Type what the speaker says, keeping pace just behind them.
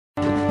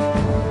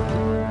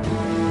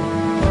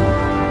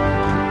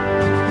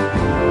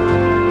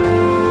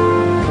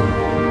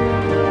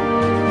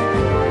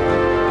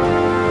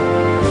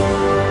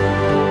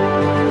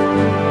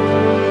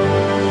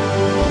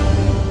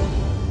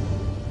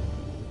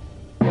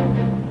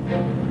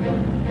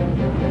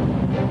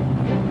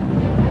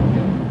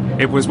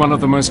It was one of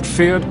the most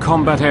feared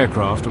combat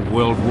aircraft of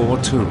World War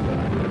II.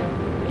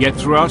 Yet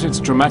throughout its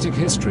dramatic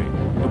history,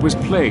 it was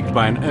plagued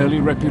by an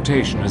early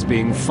reputation as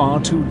being far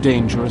too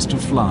dangerous to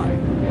fly.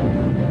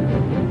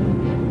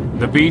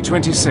 The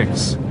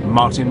B-26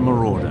 Martin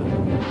Marauder.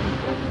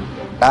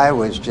 I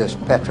was just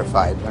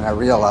petrified when I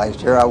realized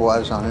here I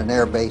was on an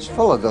air base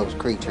full of those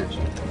creatures,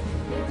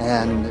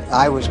 and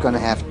I was going to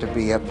have to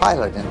be a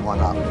pilot in one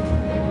of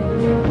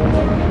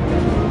them.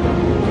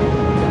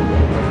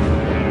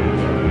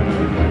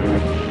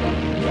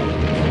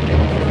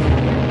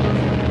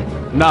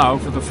 Now,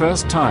 for the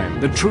first time,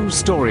 the true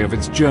story of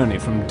its journey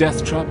from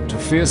death trap to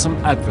fearsome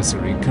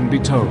adversary can be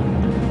told.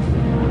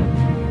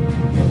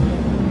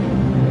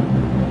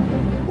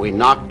 We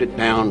knocked it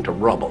down to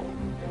rubble.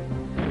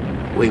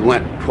 We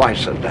went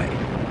twice a day,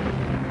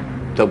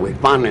 till we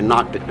finally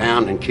knocked it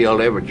down and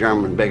killed every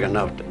German big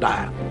enough to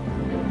die.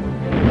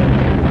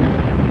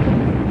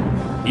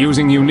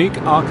 Using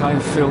unique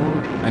archive film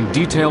and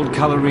detailed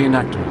color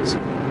reenactments,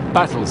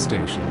 Battle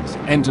Stations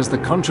enters the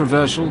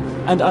controversial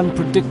and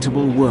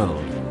unpredictable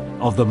world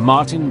of the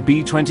Martin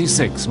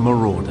B-26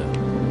 Marauder.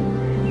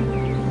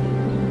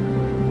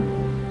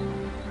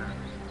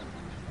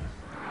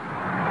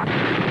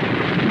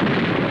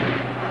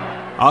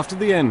 After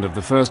the end of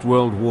the First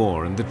World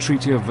War and the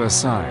Treaty of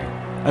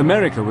Versailles,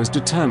 America was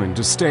determined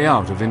to stay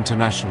out of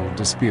international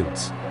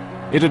disputes.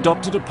 It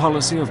adopted a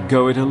policy of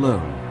go it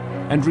alone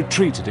and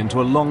retreated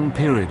into a long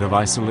period of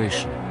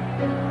isolation.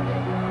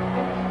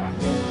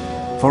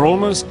 For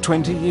almost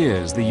 20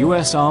 years, the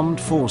US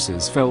armed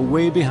forces fell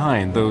way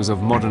behind those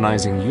of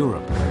modernizing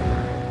Europe.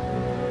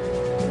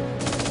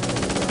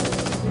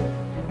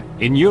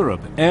 In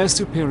Europe, air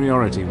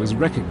superiority was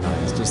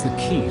recognized as the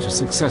key to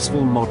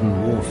successful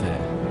modern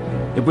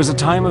warfare. It was a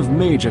time of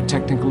major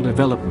technical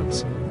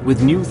developments,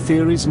 with new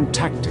theories and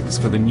tactics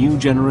for the new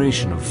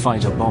generation of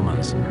fighter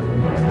bombers.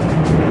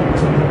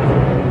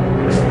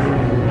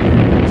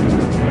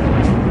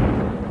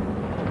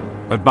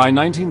 But by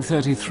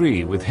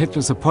 1933, with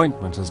Hitler's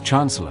appointment as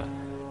Chancellor,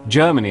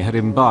 Germany had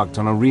embarked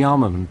on a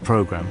rearmament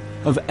program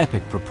of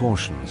epic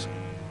proportions.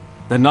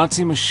 The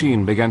Nazi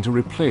machine began to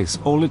replace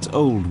all its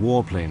old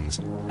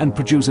warplanes and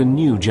produce a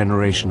new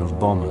generation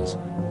of bombers.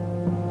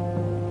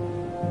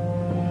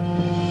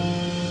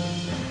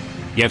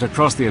 Yet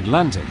across the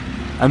Atlantic,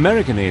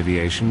 American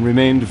aviation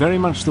remained very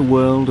much the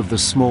world of the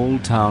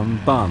small-town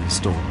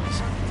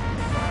barnstormers.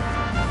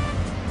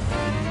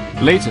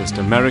 Latest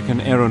American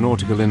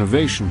aeronautical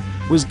innovation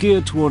was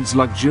geared towards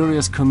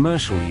luxurious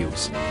commercial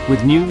use,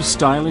 with new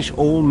stylish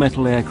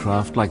all-metal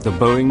aircraft like the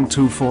Boeing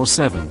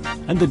 247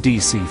 and the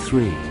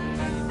DC-3.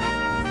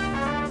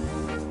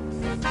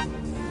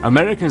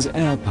 America's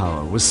air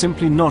power was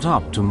simply not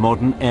up to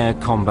modern air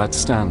combat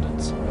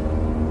standards.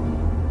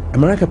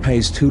 America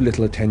pays too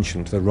little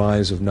attention to the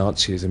rise of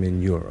Nazism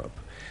in Europe,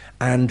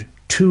 and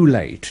too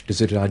late does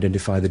it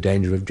identify the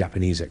danger of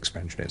Japanese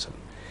expansionism.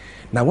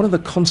 Now, one of the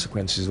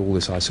consequences of all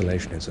this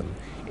isolationism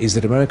is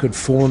that America had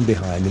fallen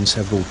behind in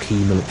several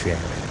key military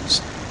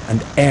areas,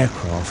 and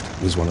aircraft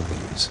was one of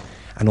these.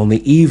 And on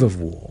the eve of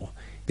war,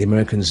 the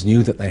Americans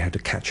knew that they had to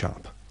catch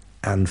up,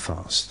 and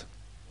fast.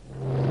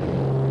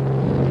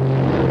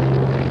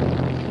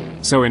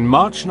 So in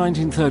March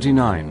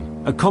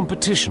 1939, a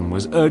competition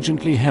was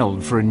urgently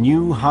held for a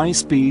new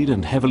high-speed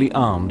and heavily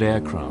armed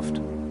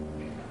aircraft.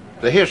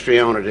 The history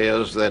on it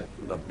is that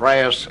the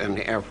brass and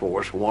the Air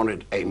Force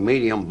wanted a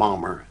medium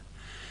bomber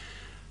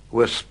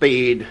with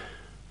speed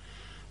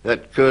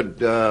that could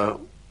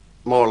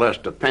more or less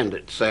defend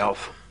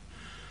itself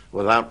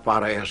without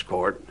fighter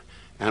escort,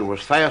 and was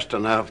fast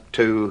enough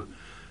to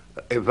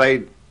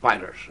evade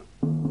fighters.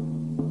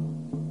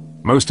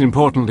 Most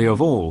importantly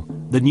of all,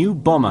 the new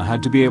bomber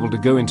had to be able to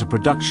go into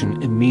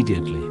production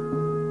immediately.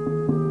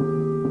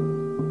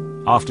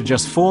 After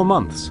just 4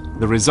 months,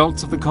 the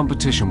results of the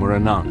competition were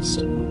announced.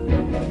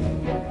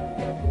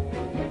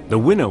 The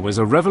winner was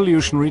a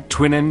revolutionary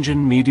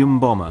twin-engine medium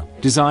bomber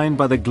designed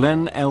by the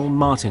Glenn L.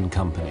 Martin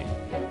Company.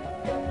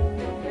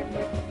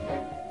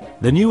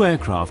 The new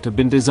aircraft had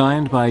been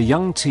designed by a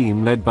young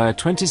team led by a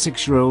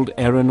 26-year-old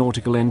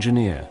aeronautical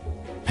engineer,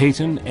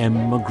 Peyton M.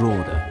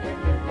 McGrawder.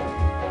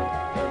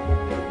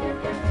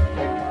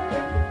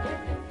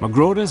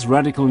 McGrawder's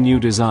radical new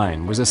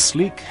design was a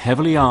sleek,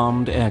 heavily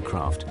armed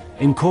aircraft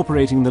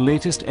incorporating the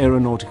latest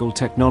aeronautical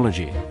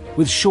technology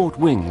with short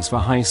wings for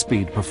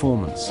high-speed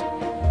performance.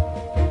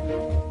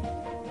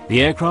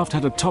 The aircraft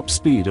had a top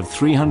speed of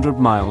 300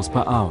 miles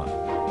per hour.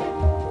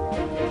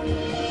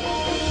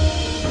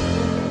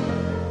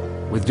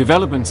 With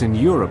developments in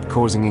Europe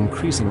causing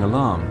increasing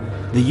alarm,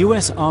 the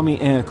US Army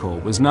Air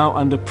Corps was now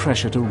under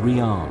pressure to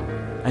rearm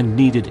and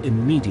needed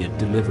immediate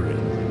delivery.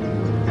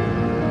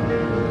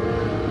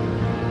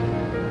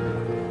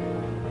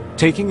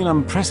 Taking an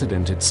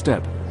unprecedented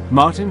step,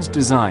 Martin's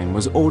design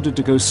was ordered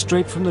to go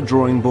straight from the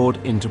drawing board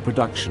into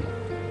production.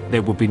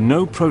 There would be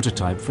no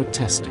prototype for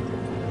testing.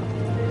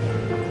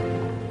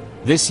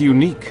 This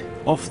unique,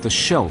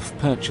 off-the-shelf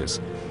purchase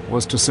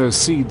was to sow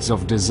seeds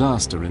of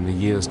disaster in the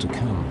years to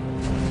come.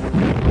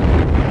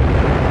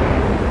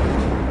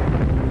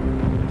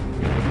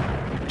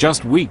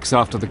 Just weeks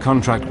after the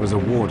contract was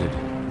awarded,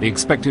 the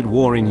expected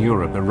war in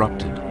Europe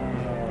erupted.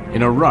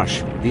 In a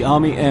rush, the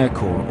Army Air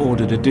Corps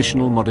ordered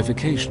additional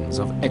modifications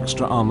of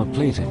extra armor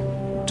plating,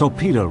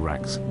 torpedo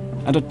racks,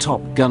 and a top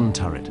gun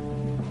turret,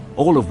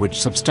 all of which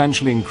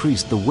substantially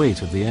increased the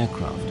weight of the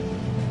aircraft.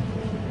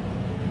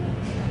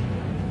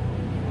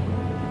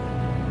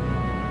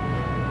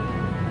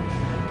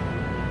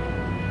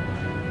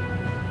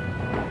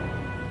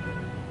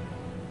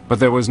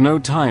 But there was no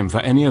time for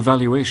any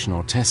evaluation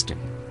or testing.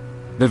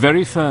 The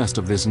very first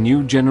of this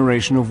new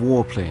generation of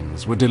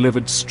warplanes were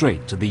delivered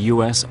straight to the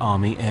US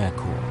Army Air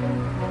Corps.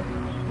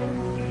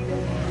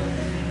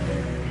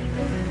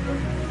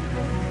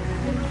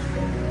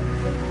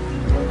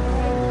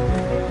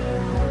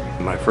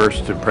 My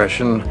first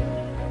impression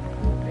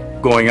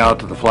going out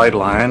to the flight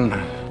line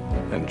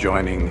and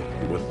joining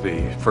with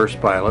the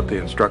first pilot, the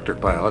instructor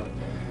pilot,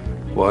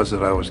 was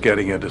that I was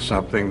getting into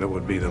something that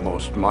would be the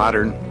most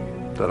modern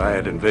that I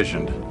had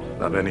envisioned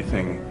of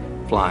anything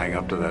flying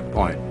up to that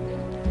point.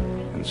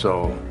 And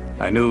so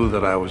I knew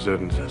that I was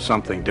in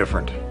something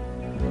different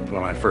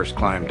when I first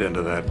climbed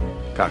into that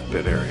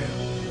cockpit area.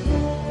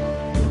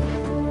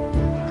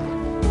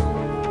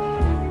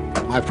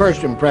 My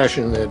first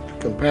impression that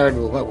compared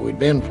with what we'd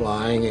been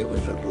flying, it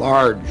was a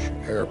large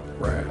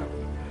aircraft.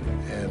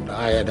 And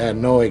I had had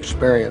no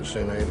experience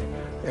in an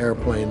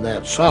airplane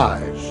that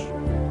size.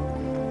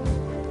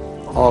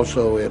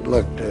 Also, it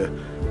looked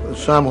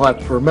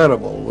somewhat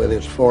formidable with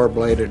its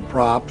four-bladed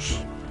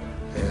props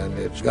and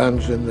its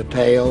guns in the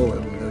tail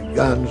and the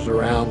guns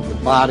around the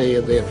body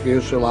of the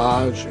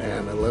fuselage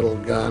and a little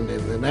gun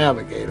in the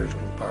navigator's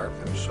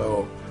compartment.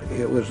 So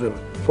it was a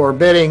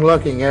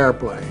forbidding-looking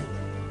airplane.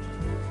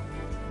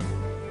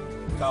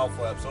 Cowl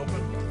flaps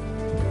open.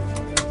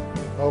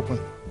 Open.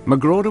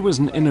 MAURADER was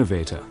an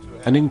innovator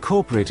and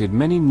incorporated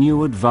many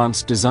new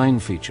advanced design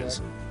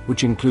features,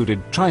 which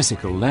included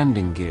tricycle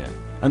landing gear,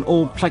 an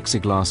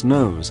all-plexiglass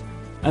nose,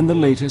 and the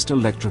latest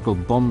electrical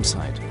bomb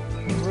sight.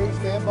 Crew,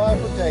 stand by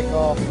for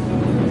takeoff.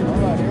 All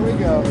right, here we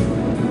go.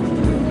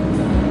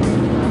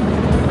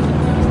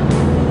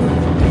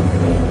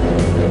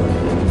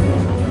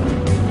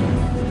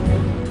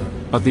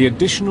 But the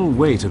additional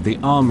weight of the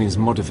Army's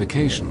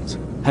modifications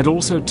had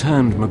also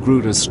turned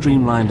MAURADER's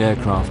streamlined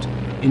aircraft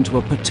into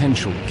a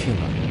potential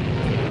killer.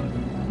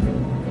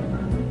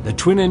 The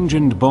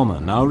twin-engined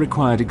bomber now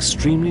required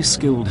extremely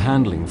skilled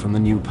handling from the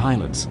new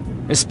pilots,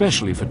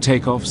 especially for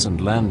takeoffs and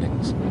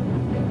landings.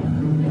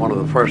 One of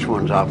the first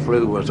ones I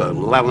flew was the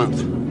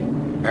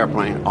 11th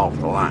airplane off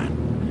the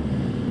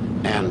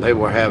line. And they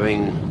were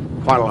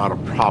having quite a lot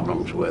of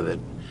problems with it.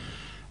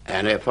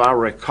 And if I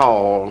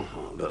recall,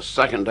 the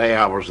second day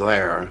I was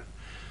there,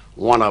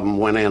 one of them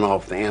went in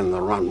off the end of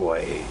the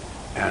runway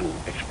and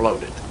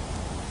exploded.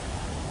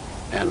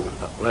 And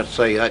let's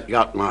say that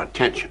got my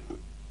attention.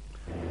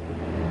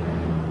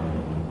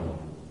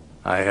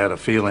 I had a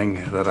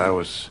feeling that I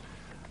was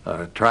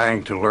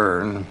trying to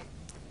learn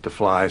to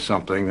fly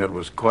something that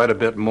was quite a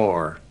bit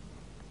more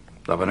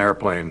of an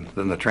airplane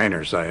than the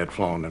trainers I had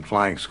flown in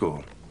flying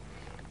school.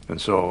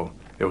 And so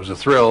it was a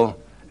thrill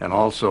and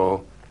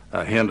also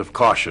a hint of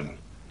caution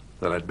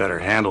that I'd better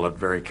handle it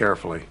very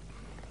carefully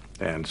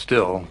and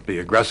still be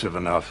aggressive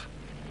enough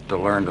to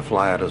learn to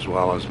fly it as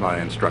well as my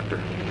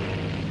instructor.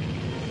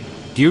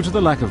 Due to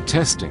the lack of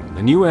testing,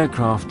 the new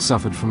aircraft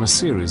suffered from a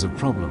series of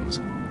problems.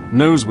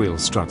 Nose wheel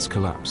struts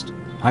collapsed,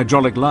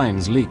 hydraulic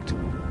lines leaked,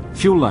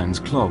 fuel lines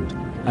clogged,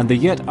 and the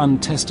yet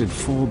untested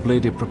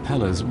four-bladed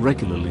propellers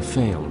regularly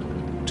failed.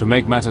 To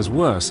make matters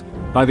worse,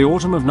 by the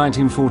autumn of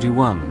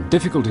 1941,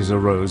 difficulties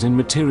arose in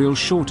material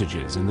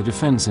shortages in the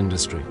defense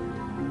industry.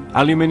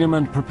 Aluminium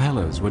and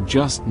propellers were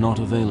just not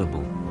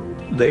available.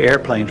 The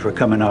airplanes were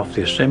coming off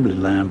the assembly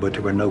line, but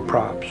there were no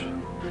props.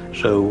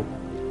 So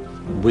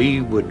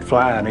we would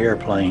fly an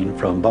airplane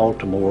from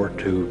Baltimore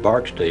to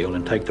Barksdale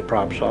and take the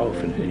props off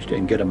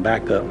and get them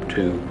back up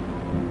to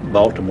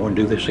Baltimore and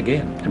do this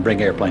again and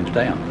bring airplanes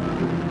down.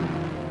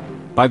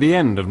 By the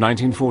end of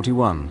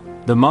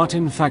 1941, the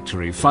Martin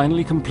factory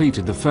finally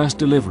completed the first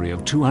delivery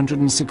of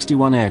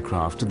 261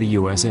 aircraft to the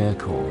US Air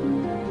Corps.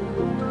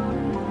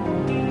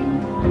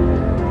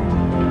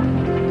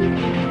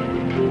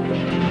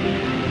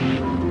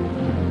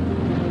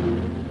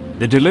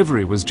 The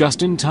delivery was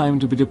just in time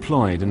to be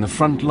deployed in the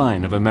front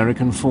line of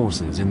American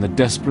forces in the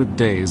desperate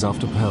days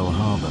after Pearl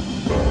Harbor.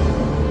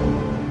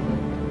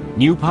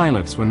 New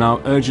pilots were now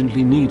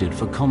urgently needed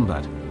for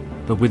combat,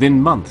 but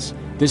within months,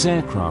 this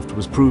aircraft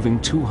was proving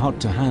too hot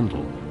to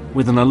handle,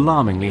 with an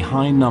alarmingly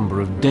high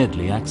number of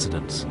deadly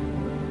accidents.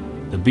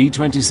 The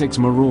B-26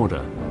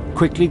 Marauder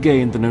quickly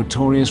gained the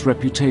notorious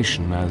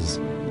reputation as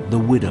the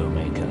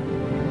Widowmaker.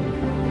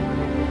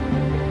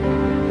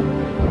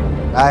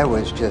 I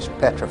was just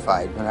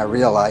petrified when I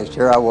realized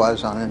here I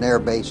was on an air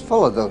base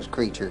full of those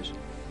creatures,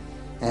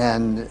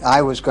 and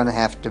I was going to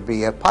have to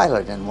be a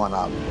pilot in one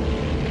of them.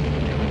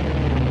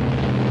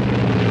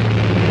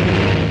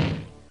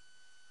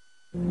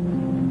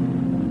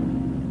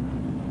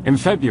 In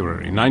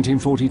February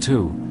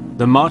 1942,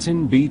 The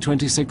Martin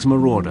B-26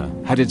 Marauder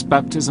had its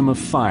baptism of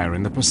fire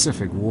in the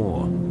Pacific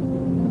War.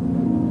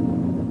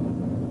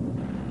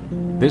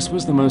 This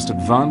was the most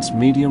advanced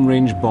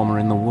medium-range bomber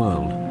in the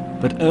world,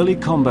 but early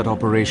combat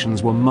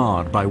operations were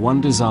marred by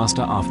one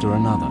disaster after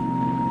another.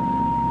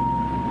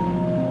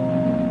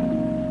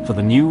 For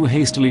the new,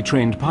 hastily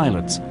trained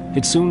pilots,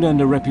 it soon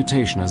earned a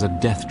reputation as a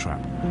death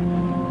trap.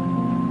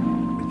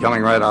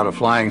 Coming right out of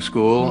flying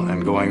school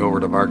and going over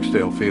to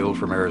Barksdale Field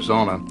from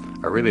Arizona,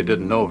 I really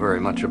didn't know very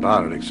much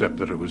about it except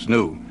that it was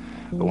new.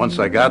 But once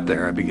I got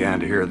there, I began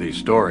to hear these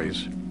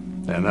stories,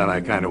 and then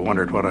I kind of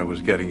wondered what I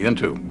was getting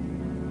into.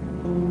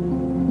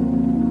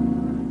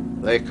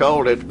 They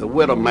called it the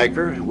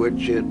Widowmaker,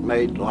 which it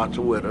made lots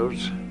of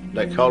widows.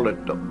 They called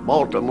it the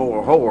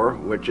Baltimore whore,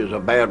 which is a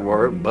bad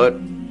word, but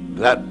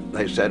that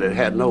they said it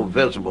had no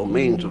visible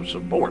means of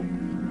support.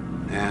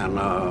 And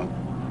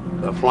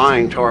the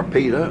Flying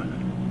Torpedo,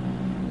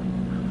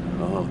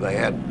 they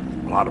had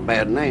a lot of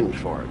bad names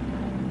for it.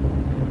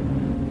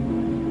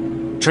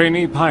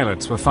 Trainee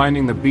pilots were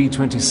finding the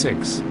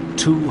B-26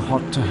 too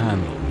hot to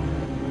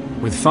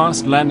handle. With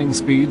fast landing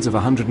speeds of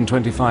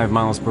 125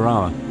 miles per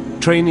hour,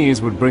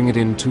 trainees would bring it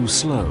in too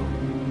slow.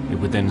 It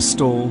would then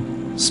stall,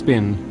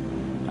 spin,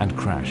 and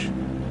crash.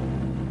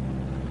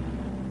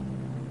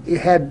 You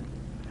had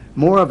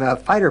more of a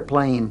fighter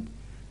plane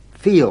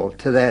feel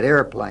to that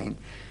airplane.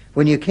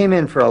 When you came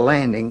in for a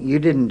landing, you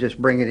didn't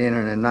just bring it in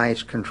a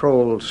nice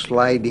controlled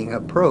sliding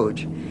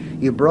approach.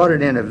 You brought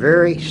it in a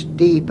very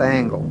steep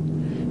angle.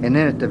 And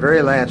then at the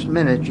very last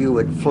minute, you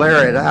would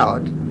flare it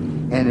out.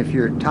 And if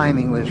your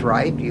timing was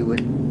right, you would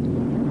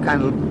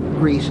kind of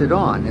grease it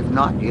on. If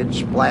not, you'd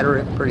splatter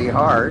it pretty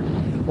hard.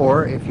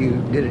 Or if you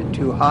did it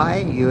too high,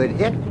 you would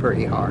hit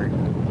pretty hard.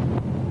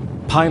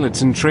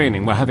 Pilots in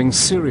training were having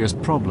serious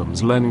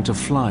problems learning to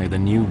fly the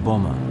new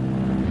bomber.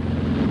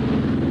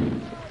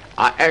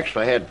 I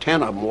actually had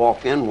 10 of them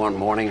walk in one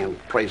morning and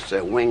place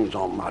their wings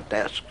on my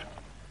desk.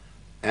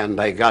 And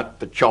they got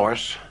the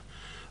choice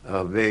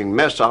of being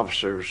mess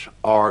officers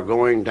or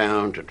going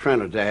down to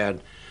Trinidad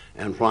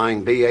and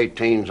flying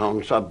B-18s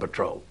on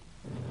sub-patrol.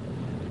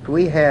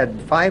 We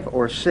had 5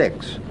 or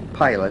 6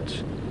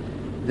 pilots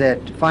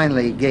that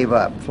finally gave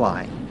up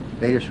flying.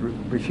 They just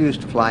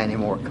refused to fly any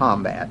more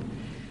combat.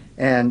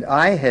 And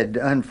I had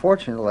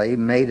unfortunately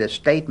made a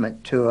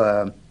statement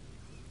to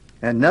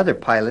another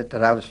pilot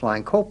that I was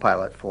flying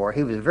co-pilot for.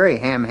 He was a very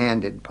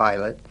ham-handed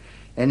pilot,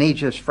 and he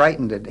just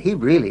he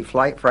really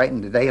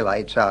frightened the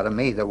daylights out of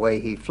me the way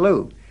he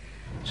flew.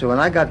 So when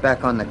I got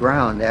back on the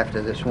ground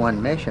after this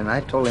one mission, I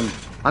told him,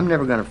 I'm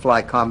never going to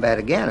fly combat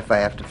again if I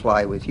have to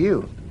fly with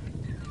you.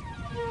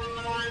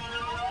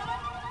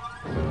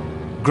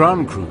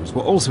 Ground crews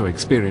were also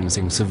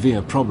experiencing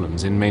severe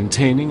problems in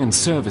maintaining and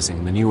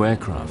servicing the new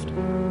aircraft.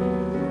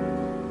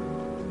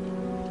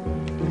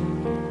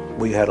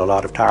 We had a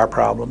lot of tire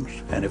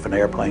problems, and if an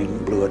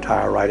airplane blew a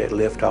tire right at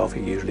liftoff,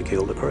 it usually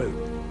killed the crew.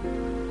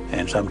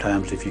 And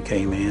sometimes if you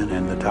came in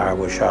and the tire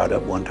was shot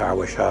up, one tire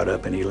was shot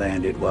up and he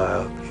landed,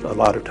 well, a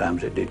lot of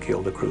times it did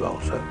kill the crew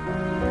also.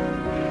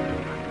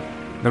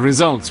 The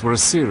results were a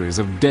series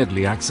of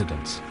deadly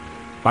accidents.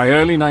 By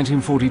early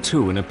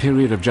 1942, in a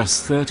period of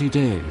just 30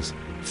 days,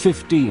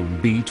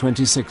 15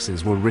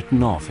 B-26s were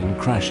written off in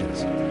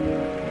crashes.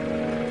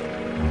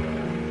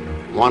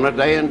 One a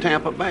day in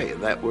Tampa Bay,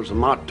 that was the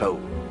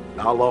motto.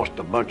 I lost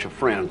a bunch of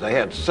friends. They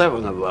had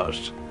 7 of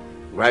us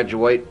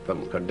graduate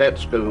from cadet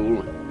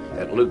school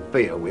at Luke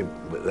Field.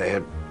 They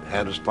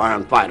had us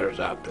flying fighters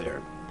out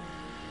there.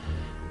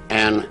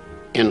 And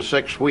in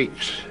 6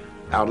 weeks,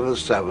 out of the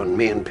 7,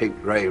 me and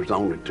Pete Graves,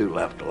 only 2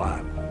 left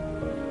alive.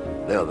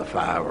 The other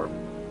 5 are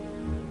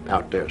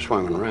out there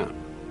swimming around.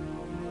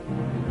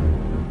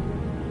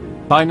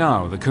 By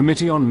now, the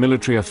Committee on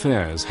Military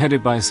Affairs,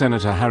 headed by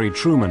Senator Harry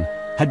Truman,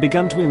 had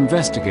begun to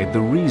investigate the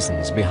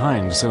reasons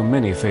behind so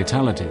many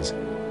fatalities.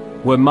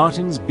 Were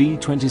Martin's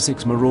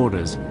B-26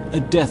 Marauders a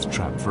death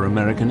trap for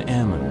American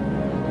airmen?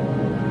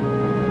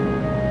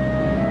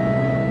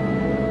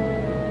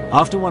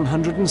 After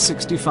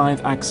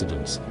 165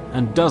 accidents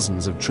and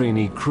dozens of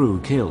trainee crew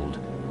killed,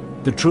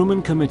 the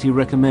Truman Committee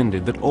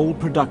recommended that all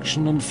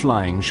production and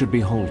flying should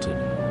be halted.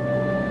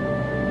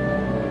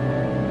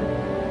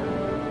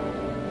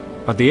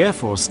 But the Air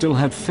Force still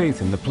had faith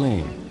in the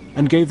plane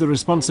and gave the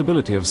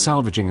responsibility of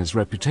salvaging its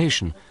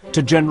reputation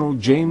to General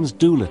James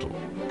Doolittle,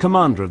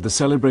 commander of the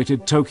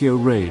celebrated Tokyo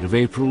raid of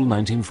April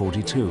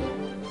 1942.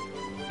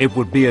 It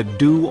would be a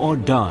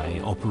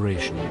do-or-die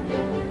operation.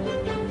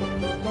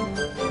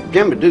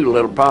 Jimmy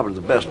Doolittle probably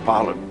the best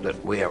pilot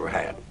that we ever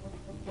had.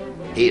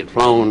 He had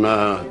flown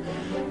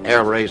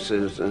air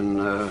races,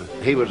 and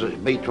he was a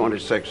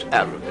B-26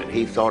 advocate.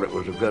 He thought it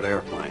was a good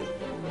airplane.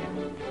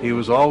 He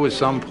was always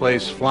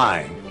someplace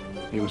flying.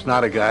 He was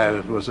not a guy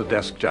that was a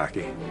desk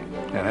jockey.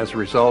 And as a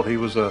result, he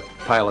was a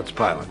pilot's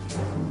pilot.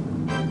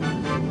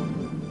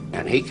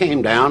 And he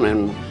came down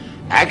and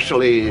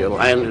actually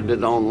landed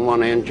it on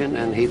one engine,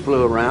 and he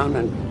flew around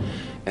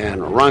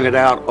and wrung it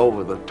out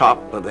over the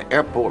top of the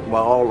airport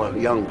while all the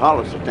young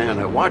pilots were standing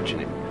there watching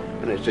him.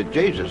 And they said,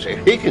 Jesus,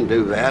 if he can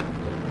do that,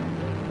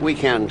 we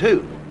can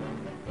too.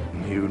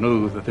 You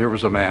knew that there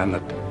was a man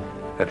that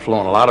had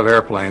flown a lot of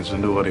airplanes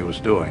and knew what he was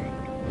doing.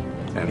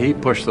 And he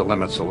pushed the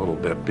limits a little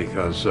bit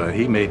because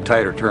he made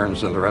tighter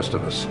turns than the rest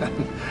of us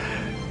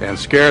and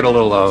scared a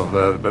little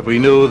of, but we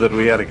knew that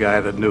we had a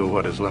guy that knew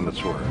what his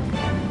limits were.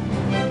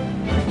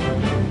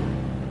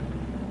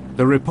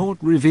 The report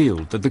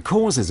revealed that the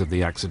causes of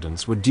the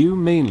accidents were due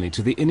mainly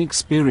to the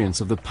inexperience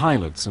of the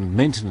pilots and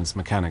maintenance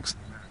mechanics,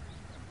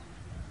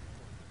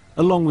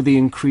 along with the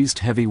increased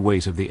heavy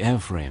weight of the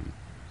airframe.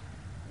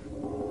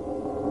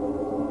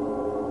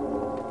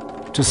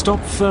 To stop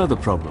further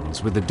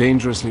problems with the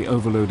dangerously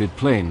overloaded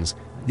planes,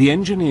 the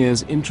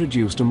engineers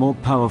introduced a more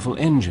powerful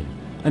engine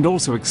and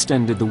also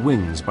extended the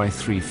wings by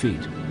 3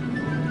 feet.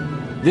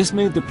 This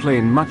made the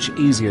plane much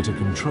easier to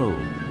control,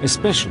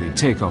 especially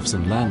takeoffs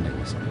and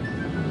landings.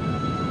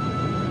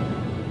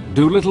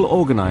 Doolittle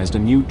organized a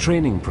new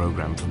training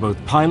program for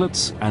both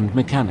pilots and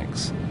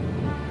mechanics.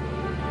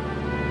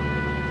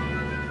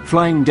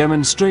 Flying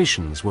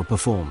demonstrations were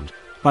performed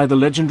by the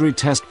legendary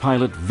test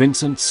pilot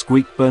Vincent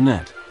 "Squeak"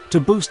 Burnett to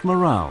boost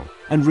morale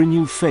and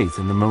renew faith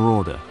in the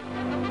Marauder.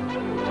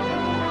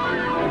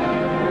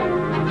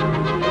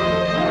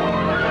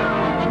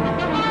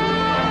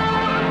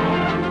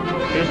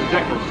 Here's the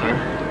checklist, sir.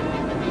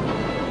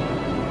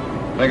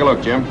 Take a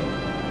look, Jim.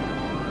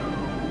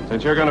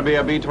 Since you're going to be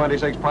a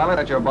B-26 pilot,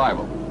 that's your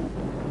Bible.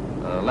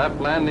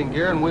 Left landing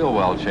gear and wheel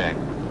well check.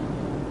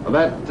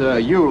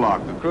 That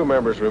U-lock the crew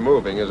member's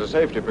removing is a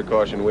safety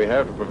precaution we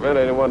have to prevent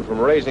anyone from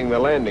raising the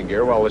landing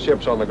gear while the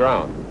ship's on the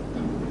ground.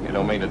 You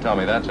don't mean to tell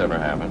me that's ever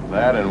happened?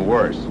 That and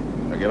worse.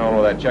 Now get on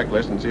with that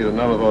checklist and see that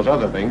none of those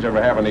other things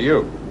ever happen to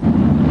you.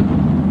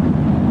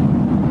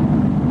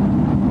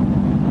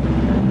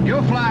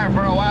 You fly her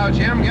for a while,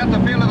 Jim. Get the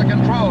feel of the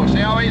controls. See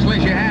how easily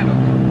she handles.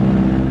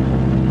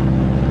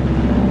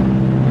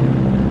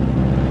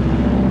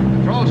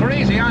 Controls are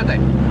easy, aren't they?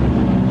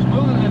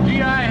 Smooth as a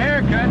GI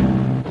haircut.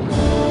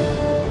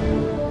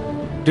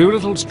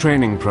 Doolittle's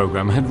training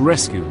program had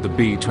rescued the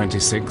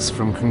B-26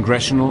 from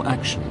congressional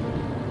action.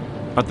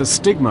 But the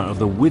stigma of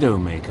the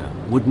Widowmaker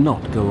would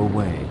not go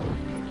away.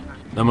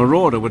 The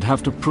Marauder would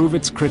have to prove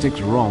its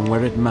critics wrong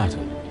where it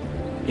mattered,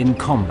 in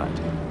combat.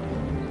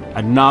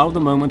 And now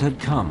the moment had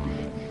come,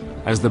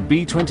 as the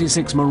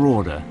B-26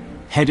 Marauder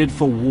headed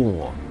for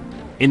war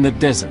in the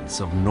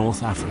deserts of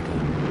North Africa.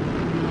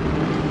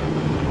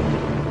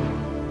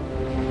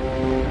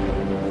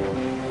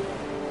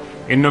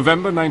 In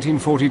November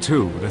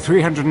 1942, the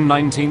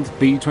 319th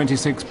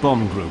B-26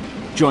 Bomb Group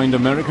joined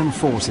American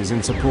forces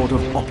in support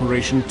of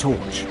Operation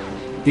Torch,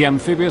 the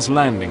amphibious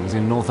landings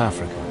in North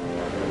Africa.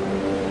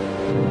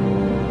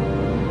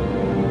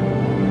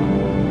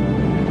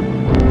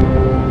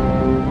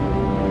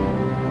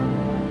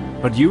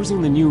 But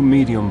using the new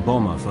medium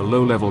bomber for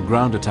low-level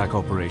ground attack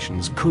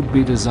operations could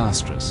be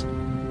disastrous.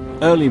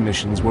 Early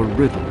missions were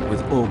riddled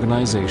with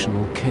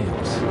organizational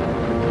chaos.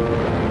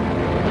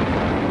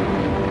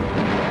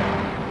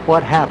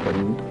 What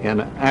happened in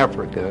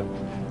Africa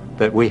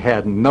that we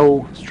had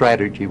no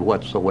strategy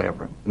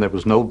whatsoever. There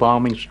was no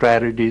bombing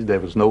strategy, there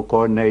was no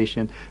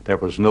coordination, there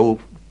was no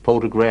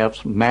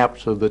photographs,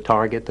 maps of the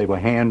target. They were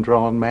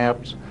hand-drawn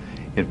maps.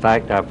 In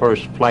fact, our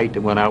first flight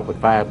that went out with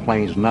 5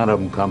 planes, none of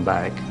them come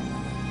back.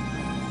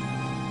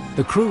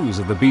 The crews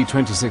of the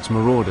B-26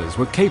 Marauders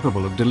were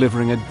capable of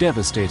delivering a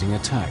devastating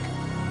attack,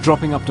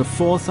 dropping up to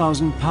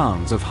 4,000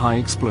 pounds of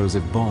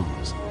high-explosive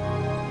bombs.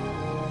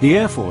 The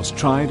Air Force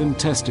tried and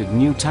tested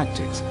new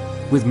tactics,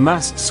 with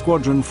massed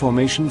squadron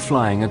formation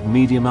flying at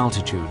medium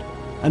altitude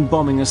and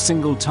bombing a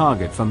single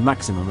target for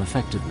maximum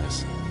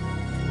effectiveness.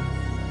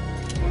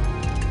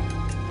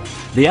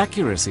 The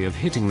accuracy of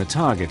hitting the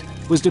target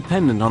was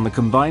dependent on the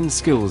combined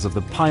skills of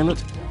the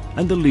pilot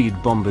and the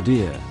lead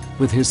bombardier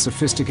with his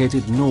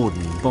sophisticated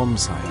Norden bomb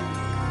sight.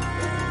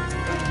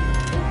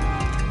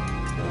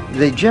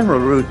 The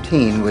general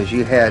routine was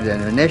you had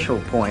an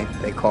initial point,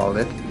 they called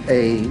it,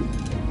 a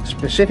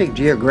specific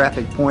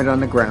geographic point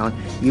on the ground.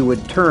 You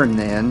would turn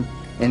then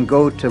and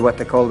go to what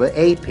they call the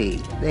AP,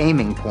 the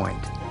aiming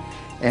point.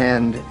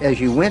 And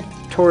as you went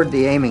toward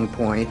the aiming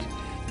point,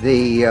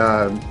 the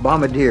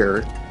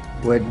bombardier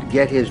would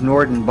get his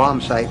Norden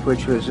bomb sight,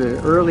 which was an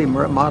early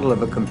model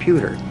of a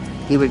computer.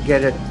 He would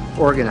get it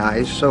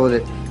organized so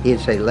that he'd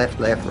say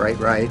left, left, right,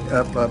 right,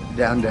 up, up,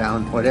 down,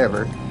 down,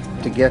 whatever,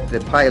 to get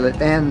the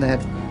pilot and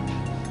that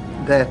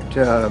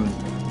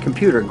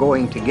computer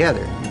going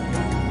together.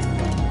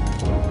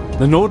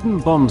 The Norden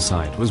bomb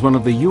sight was one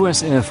of the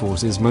US Air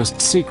Force's most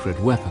secret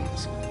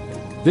weapons.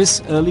 This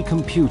early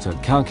computer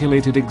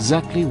calculated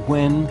exactly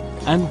when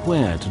and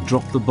where to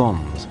drop the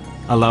bombs,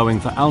 allowing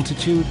for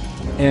altitude,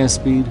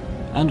 airspeed,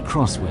 and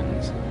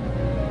crosswinds.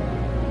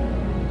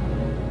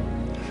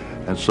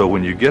 And so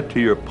when you get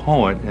to your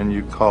point and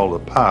you call the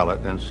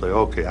pilot and say,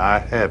 okay, I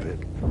have it,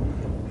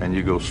 and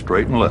you go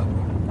straight and level,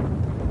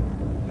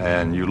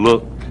 and you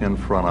look in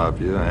front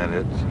of you and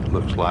it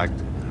looks like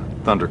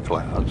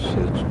thunderclouds,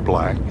 it's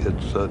black,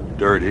 it's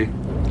dirty,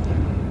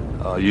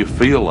 you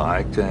feel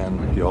like,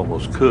 and you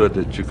almost could,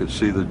 that you could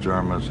see the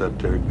Germans at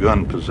their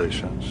gun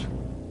positions.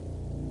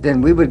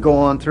 then we would go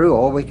on through.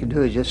 All we could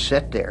do is just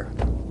sit there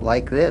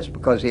like this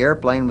because the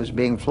airplane was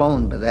being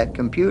flown by that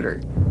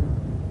computer.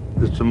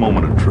 It's a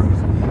moment of truth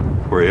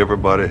where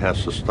everybody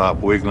has to stop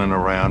wiggling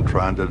around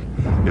trying to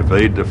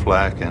evade the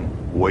flak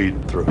and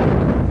wade through.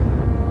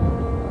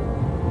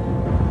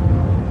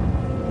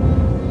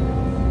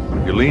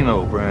 You lean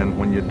over, and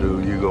when you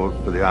do, you go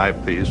for the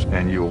eyepiece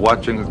and you're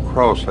watching the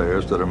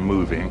crosshairs that are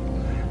moving.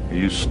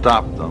 You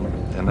stop them,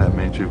 and that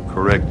means you've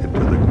corrected to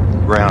the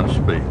ground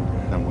speed.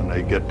 And when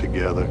they get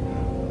together,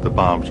 the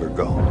bombs are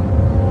gone.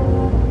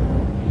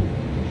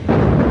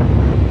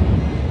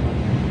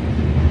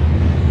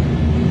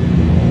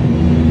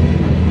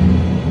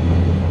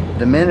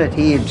 The minute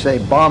he'd say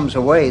bombs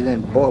away,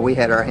 then boy, we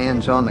had our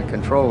hands on the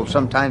controls.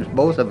 Sometimes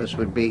both of us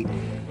would be,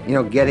 you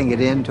know, getting it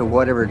into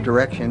whatever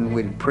direction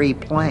we'd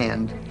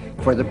pre-planned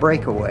for the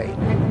breakaway.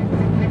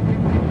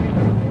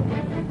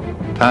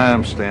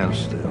 Time stands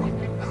still.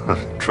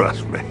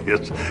 Trust me,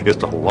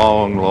 it's a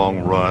long,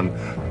 long run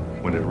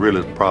when it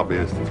really is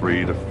probably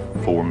 3 to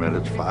 4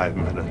 minutes, 5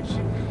 minutes,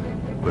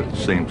 but it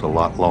seems a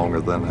lot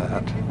longer than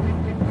that.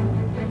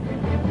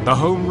 The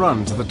home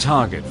run to the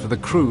target for the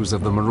crews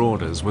of the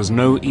Marauders was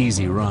no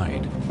easy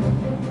ride.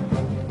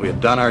 We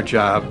had done our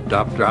job,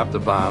 dropped the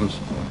bombs.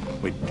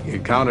 We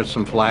encountered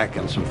some flak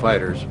and some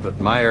fighters, but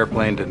my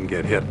airplane didn't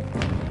get hit.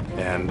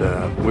 And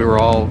we were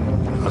all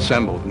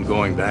assembled and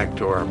going back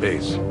to our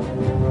base.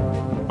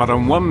 But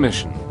on one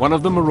mission, one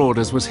of the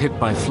Marauders was hit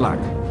by flak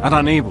and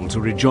unable to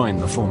rejoin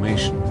the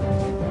formation.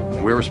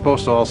 We were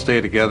supposed to all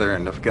stay together,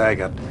 and if a guy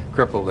got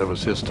crippled, it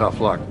was his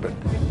tough luck, but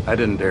I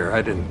didn't dare.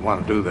 I didn't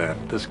want to do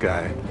that. This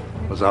guy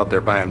was out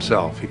there by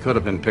himself. He could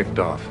have been picked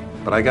off.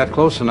 But I got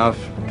close enough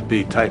to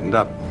be tightened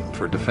up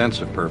for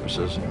defensive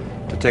purposes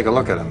to take a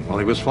look at him. Well,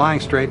 he was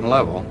flying straight and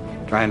level,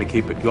 trying to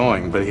keep it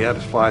going, but he had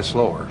to fly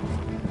slower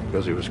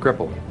because he was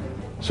crippled.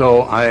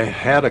 So I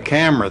had a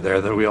camera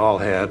there that we all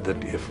had,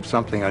 that if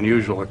something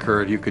unusual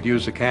occurred, you could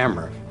use the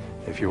camera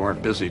if you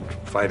weren't busy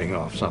fighting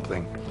off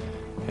something.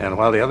 And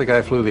while the other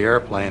guy flew the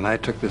airplane, I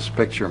took this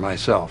picture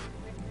myself.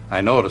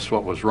 I noticed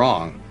what was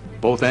wrong.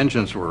 Both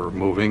engines were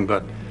moving,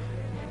 but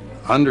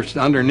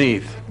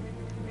underneath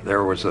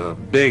there was a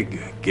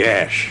big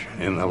gash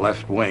in the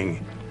left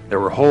wing. There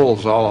were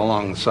holes all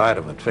along the side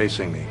of it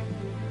facing me.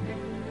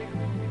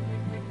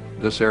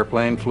 This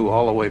airplane flew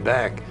all the way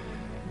back.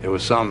 It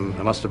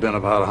must have been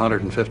about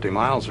 150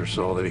 miles or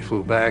so that he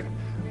flew back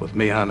with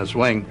me on his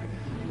wing.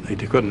 He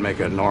couldn't make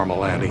a normal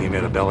landing. He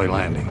made a belly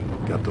landing.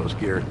 Got those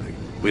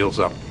wheels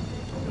up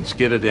and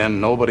skidded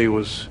in. Nobody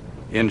was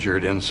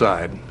injured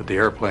inside, but the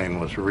airplane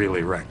was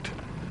really wrecked.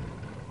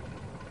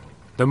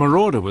 The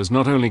Marauder was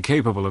not only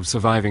capable of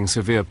surviving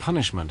severe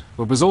punishment,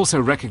 but was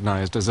also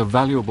recognized as a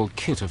valuable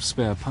kit of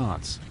spare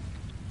parts.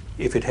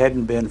 If it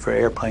hadn't been for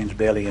airplanes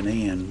bellying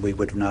in, we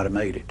would not have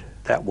made it.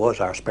 That was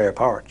our spare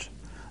parts,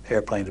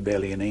 airplanes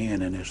bellying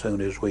in, and as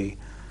soon as we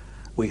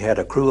had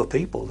a crew of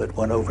people that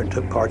went over and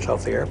took parts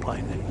off the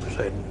airplane and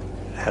said,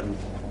 had them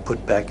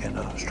put back in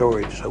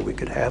storage so we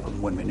could have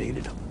them when we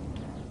needed them.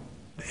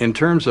 In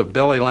terms of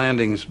belly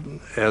landings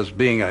as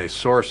being a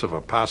source of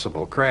a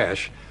possible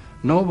crash,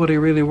 nobody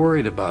really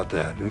worried about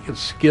that. We could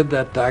skid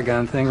that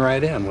doggone thing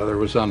right in, whether it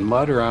was on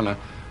mud or on a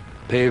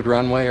paved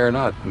runway or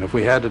not. And if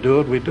we had to do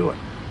it, we'd do it.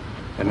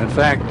 And in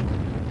fact,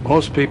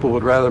 most people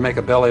would rather make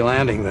a belly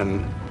landing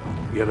than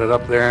get it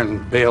up there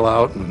and bail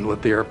out and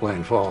let the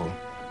airplane fall.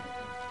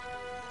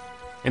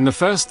 In the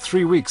first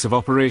 3 weeks of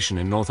operation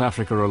in North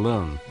Africa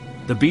alone,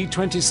 the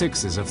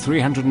B-26s of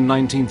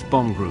 319th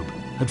Bomb Group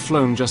had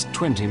flown just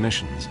 20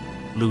 missions,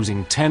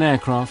 losing 10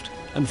 aircraft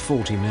and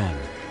 40 men.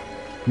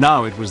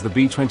 Now it was the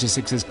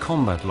B-26's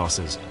combat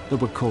losses that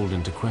were called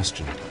into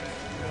question.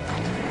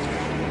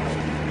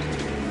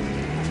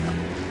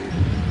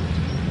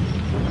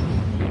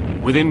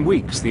 Within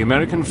weeks, the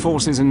American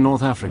forces in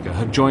North Africa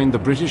had joined the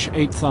British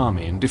 8th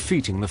Army in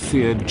defeating the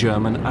feared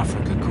German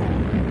Afrika Korps.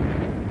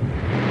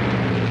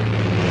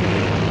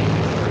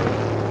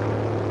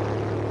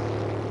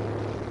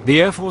 The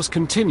Air Force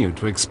continued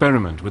to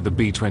experiment with the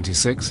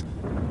B-26,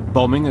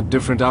 bombing at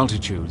different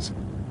altitudes,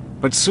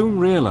 but soon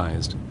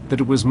realized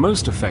that it was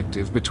most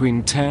effective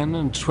between 10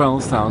 and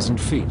 12,000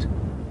 feet,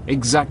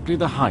 exactly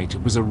the height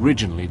it was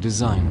originally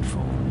designed for.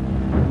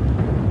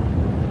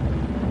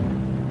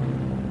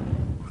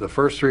 The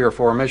first 3 or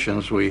 4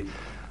 missions, we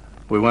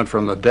went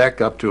from the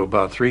deck up to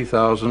about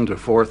 3,000 to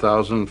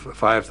 4,000,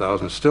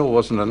 5,000. Still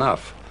wasn't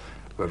enough.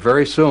 But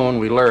very soon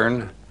we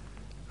learned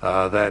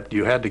that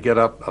you had to get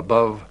up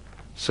above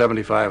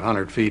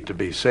 7,500 feet to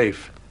be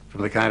safe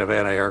from the kind of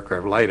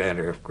anti-aircraft, light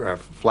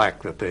anti-aircraft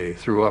flak that they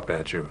threw up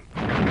at you.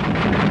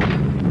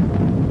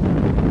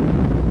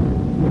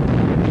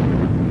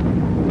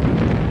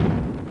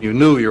 You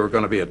knew you were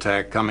going to be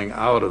attacked coming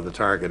out of the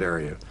target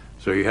area.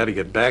 So you had to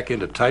get back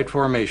into tight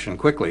formation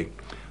quickly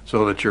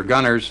so that your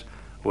gunners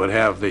would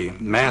have the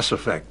mass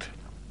effect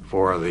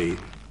for the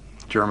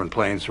German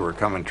planes who were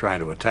coming trying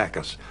to attack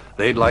us.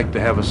 They'd like to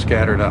have us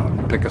scattered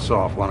out, pick us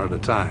off one at a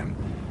time.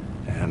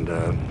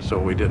 And so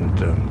we didn't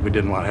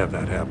want to have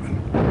that happen.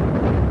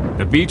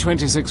 The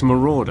B-26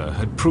 Marauder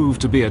had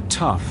proved to be a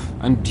tough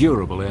and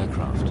durable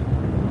aircraft.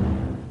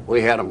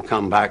 We had them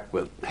come back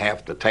with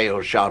half the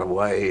tail shot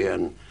away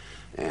and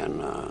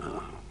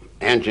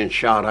engine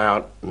shot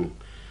out. And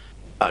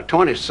a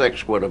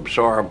 26 would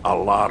absorb a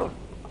lot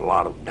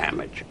of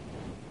damage.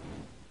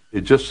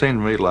 It just seemed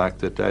to me like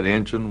that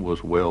engine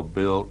was well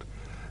built.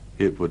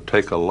 It would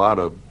take a lot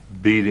of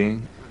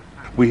beating.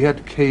 We had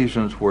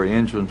occasions where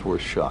engines were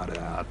shot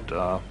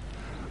out.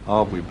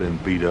 We've been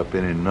beat up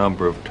any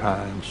number of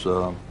times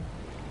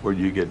where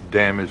you get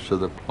damage to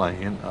the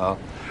plane.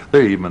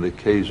 There are even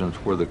occasions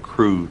where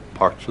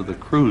parts of the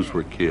crews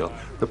were killed.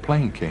 The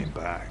plane came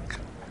back.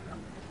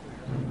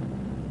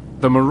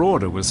 The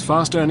Marauder was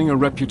fast earning a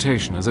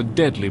reputation as a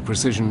deadly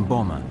precision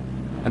bomber.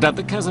 And at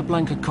the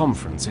Casablanca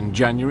Conference in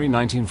January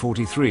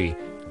 1943,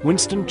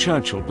 Winston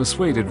Churchill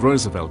persuaded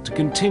Roosevelt to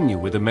continue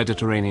with the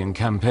Mediterranean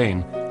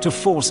campaign to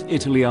force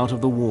Italy out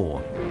of the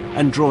war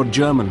and draw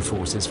German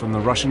forces from the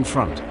Russian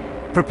front,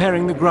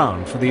 preparing the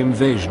ground for the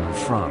invasion of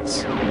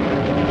France.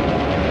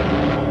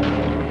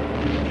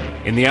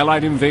 In the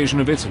Allied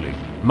invasion of Italy,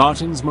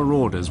 Martin's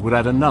Marauders would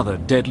add another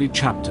deadly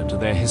chapter to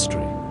their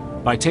history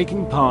by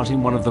taking part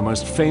in one of the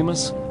most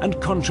famous and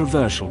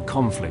controversial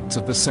conflicts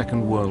of the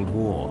Second World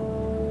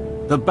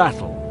War, the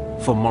Battle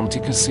for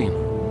Monte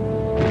Cassino.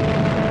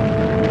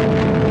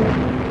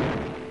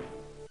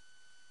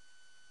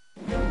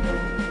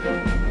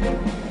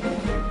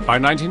 By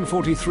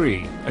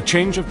 1943, a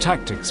change of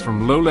tactics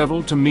from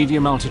low-level to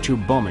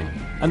medium-altitude bombing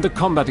and the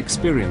combat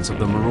experience of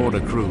the Marauder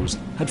crews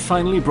had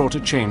finally brought a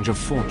change of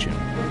fortune.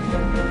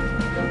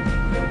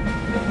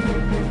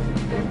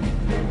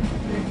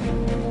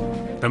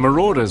 The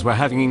Marauders were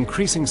having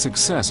increasing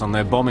success on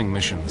their bombing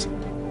missions,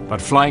 but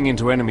flying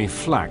into enemy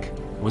flak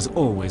was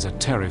always a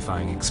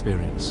terrifying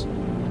experience.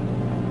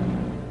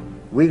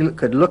 We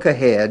could look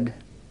ahead,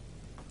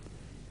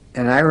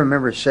 and I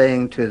remember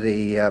saying to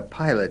the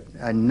pilot,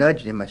 I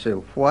nudged him, I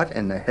said, "What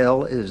in the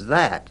hell is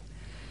that?"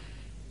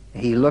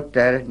 He looked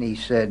at it and he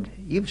said,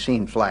 "You've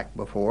seen flak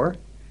before."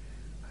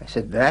 I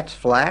said, "That's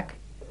flak?"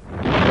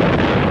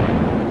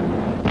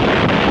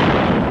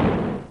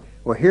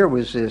 Well, here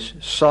was this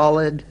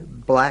solid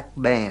black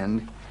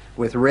band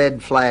with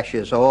red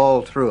flashes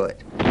all through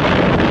it.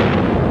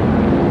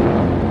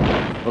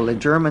 Well, the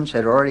Germans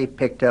had already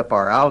picked up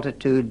our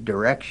altitude,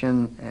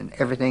 direction, and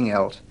everything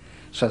else,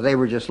 so they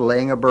were just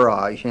laying a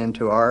barrage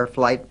into our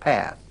flight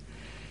path.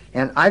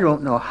 And I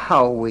don't know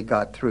how we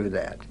got through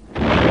that.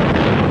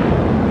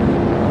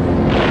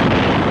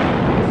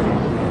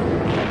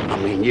 I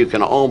mean, you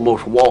can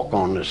almost walk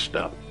on this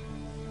stuff.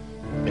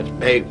 It's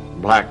big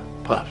black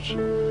puffs.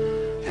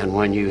 And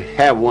when you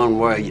have one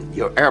where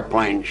your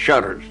airplane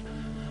shudders,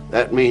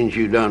 that means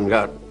you done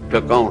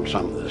took on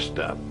some of this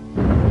stuff.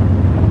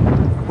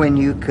 When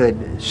you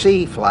could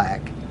see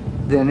flak,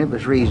 then it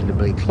was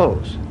reasonably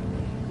close.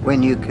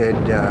 When you could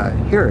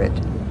hear it,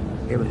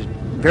 it was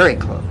very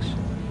close.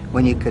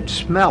 When you could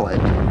smell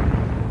it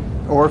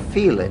or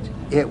feel it,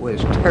 it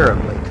was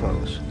terribly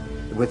close,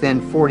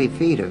 within 40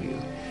 feet of you.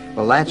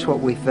 Well, that's what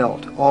we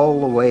felt all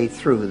the way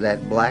through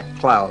that black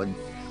cloud,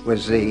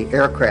 was the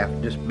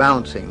aircraft just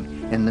bouncing,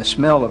 and the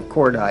smell of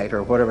cordite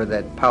or whatever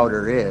that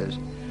powder is.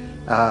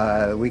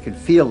 We could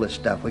feel the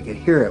stuff, we could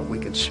hear it, we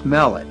could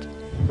smell it.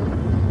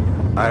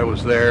 I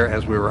was there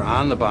as we were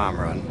on the bomb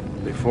run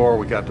before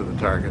we got to the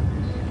target,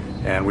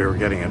 and we were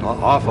getting an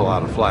awful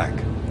lot of flak.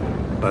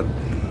 But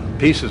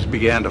pieces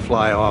began to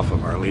fly off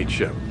of our lead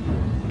ship.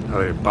 They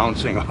were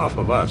bouncing off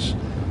of us,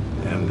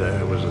 and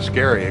it was a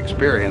scary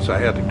experience. I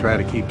had to try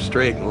to keep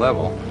straight and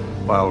level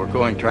while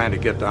we're trying to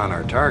get down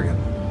our target.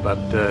 But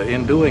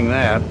in doing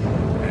that,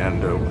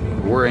 and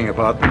worrying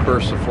about the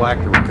bursts of flak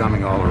that were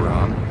coming all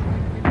around,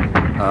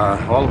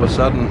 all of a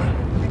sudden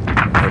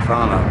I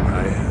found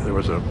there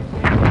was a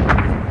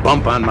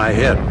bump on my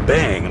head,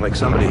 bang, like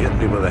somebody hit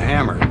me with a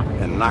hammer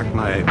and knocked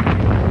my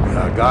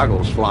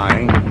goggles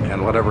flying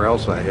and whatever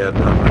else I had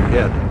on my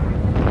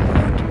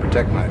head to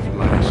protect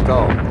my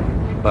skull.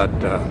 But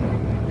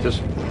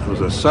just, it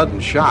was a sudden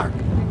shock.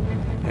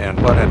 And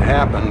what had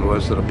happened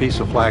was that a piece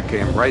of flak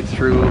came right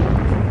through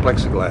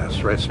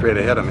plexiglass, right straight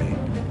ahead of me.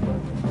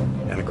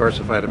 And of course,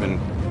 if I'd have been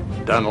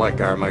done like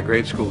my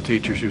grade school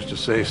teachers used to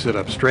say, sit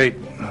up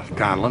straight,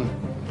 Conlon,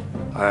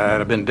 I'd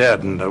have been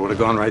dead and I would have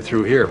gone right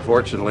through here.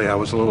 Fortunately, I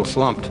was a little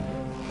slumped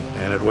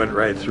and it went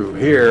right through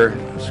here,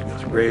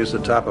 grazed the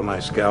top of my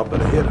scalp,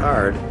 but it hit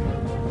hard,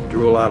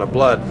 drew a lot of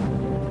blood.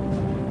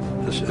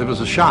 It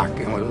was a shock.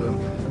 It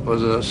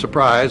was a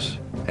surprise,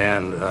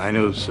 and I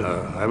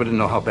didn't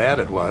know how bad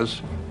it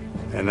was,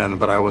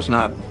 but I was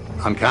not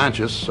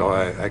unconscious, so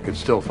I could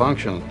still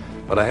function,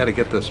 but I had to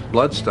get this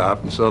blood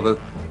stopped, and so the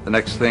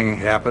next thing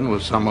happened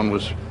was someone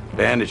was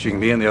bandaging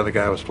me and the other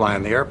guy was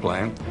flying the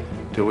airplane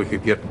till we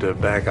could get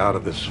back out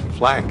of this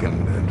flak,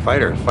 and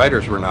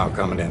fighters were now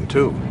coming in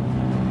too.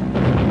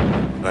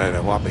 I had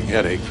a whopping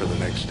headache for the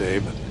next day,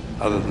 but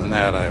other than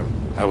that,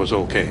 I was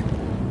okay.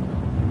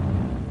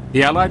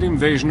 The Allied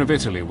invasion of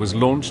Italy was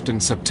launched in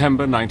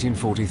September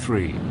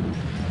 1943.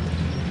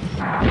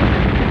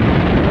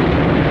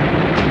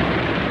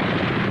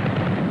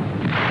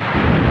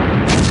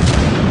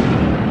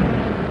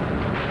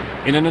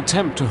 In an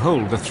attempt to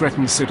hold the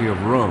threatened city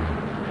of Rome,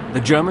 the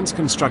Germans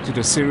constructed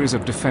a series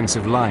of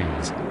defensive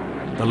lines.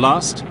 The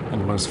last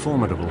and most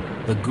formidable,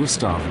 the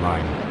Gustav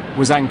Line,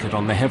 was anchored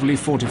on the heavily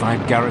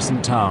fortified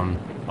garrison town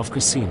of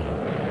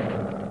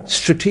Cassino.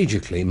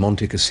 Strategically,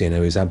 Monte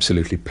Cassino is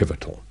absolutely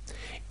pivotal.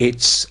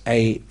 It's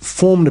a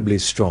formidably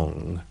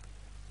strong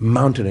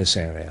mountainous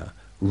area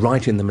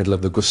right in the middle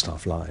of the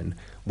Gustav Line,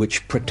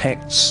 which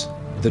protects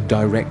the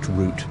direct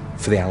route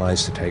for the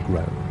Allies to take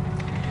Rome.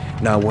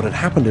 Now, what had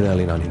happened in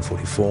early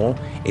 1944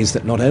 is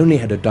that not only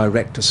had a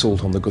direct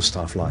assault on the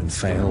Gustav Line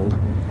failed,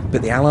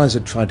 but the Allies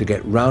had tried to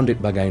get round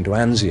it by going to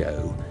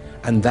Anzio,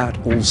 and that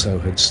also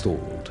had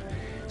stalled.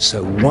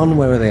 So one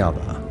way or the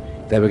other,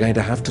 they were going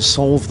to have to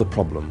solve the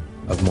problem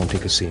of Monte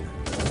Cassino.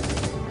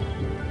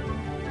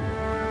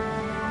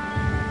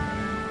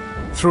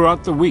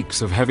 Throughout the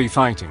weeks of heavy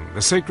fighting,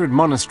 the sacred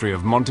monastery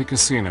of Monte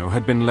Cassino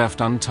had been left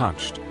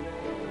untouched.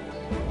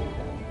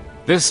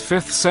 This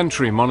 5th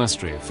century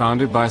monastery,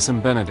 founded by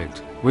St.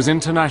 Benedict, was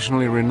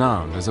internationally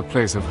renowned as a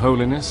place of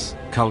holiness,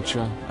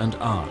 culture, and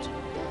art.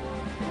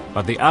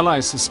 But the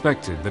Allies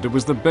suspected that it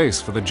was the base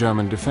for the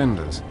German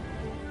defenders.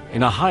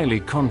 In a highly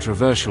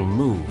controversial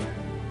move,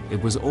 it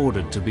was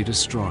ordered to be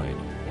destroyed.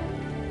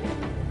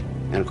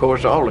 And of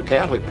course, all the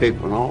Catholic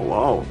people and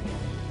all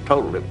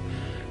totally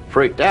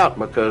freaked out,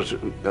 because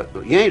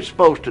you ain't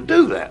supposed to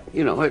do that.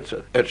 You know, it's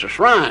a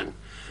shrine.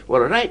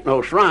 Well, it ain't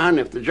no shrine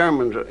if the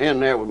Germans are in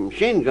there with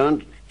machine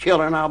guns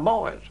killing our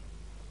boys.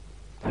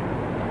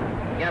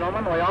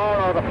 Gentlemen, we all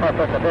know the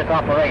purpose of this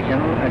operation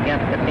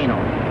against Cassino.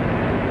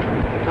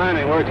 The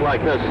timing works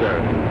like this, sir.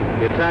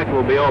 The attack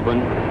will be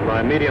opened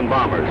by medium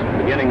bombers,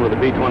 beginning with the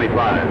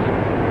B-25s,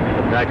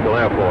 the Tactical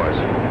Air Force.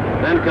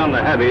 Then come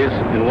the heavies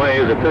in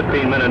waves of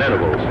 15-minute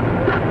intervals.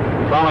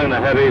 Following the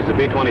heavies, the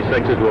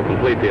B-26s will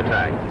complete the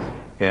attack.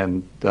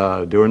 And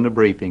during the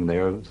briefing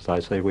there, as I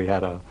say, we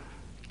had a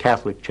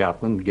Catholic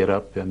chaplain get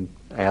up and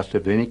asked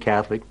if any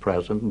Catholic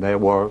present, and there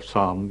were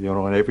some, you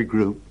know, in every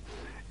group.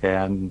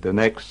 And the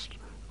next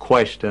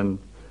question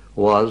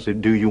was,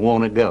 do you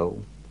want to go?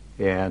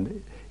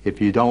 And if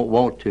you don't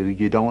want to,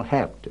 you don't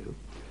have to.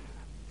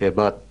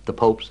 But the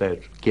Pope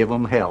said, give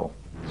them hell.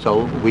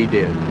 So we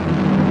did.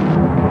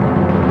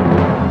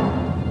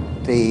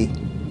 The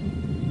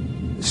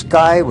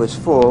sky was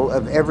full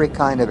of every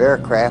kind of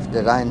aircraft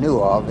that I knew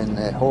of in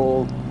the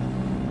whole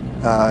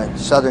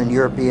Southern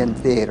European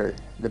theater.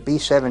 The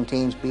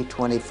B-17s,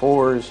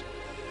 B-24s,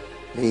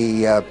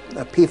 the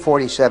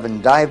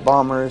P-47 dive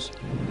bombers,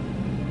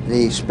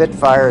 the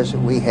Spitfires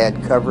that we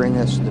had covering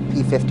us, the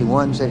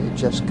P-51s that had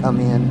just come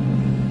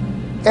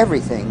in.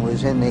 Everything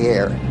was in the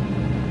air.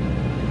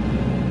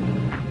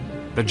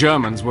 The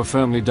Germans were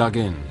firmly dug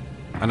in,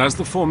 and as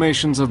the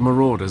formations of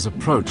marauders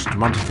approached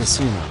Monte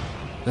Cassino,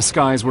 the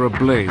skies were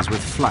ablaze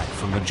with flak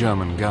from the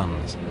German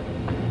guns.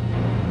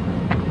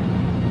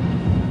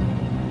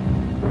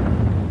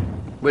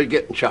 We're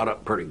getting shot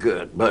up pretty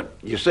good, but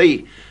you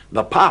see,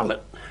 the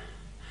pilot,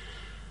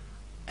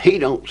 he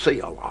don't see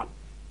a lot.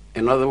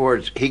 In other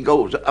words, he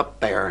goes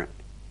up there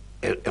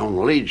on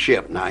the lead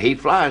ship. Now, he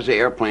flies the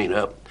airplane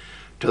up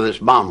to this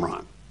bomb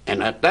run,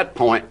 and at that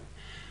point,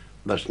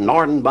 this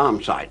northern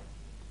bomb site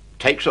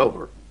takes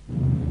over.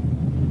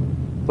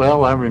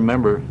 Well, I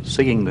remember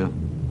seeing the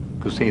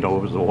casino.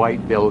 It was a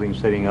white building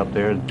sitting up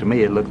there, and to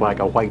me it looked like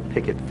a white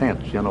picket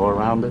fence, you know,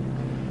 around it.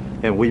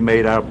 And we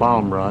made our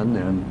bomb run,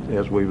 and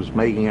as we was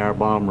making our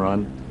bomb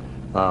run,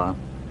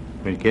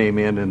 we came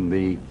in and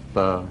we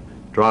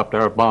dropped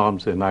our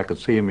bombs, and I could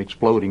see them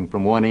exploding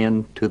from one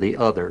end to the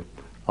other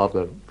of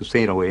the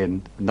casino,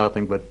 and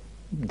nothing but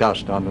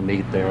dust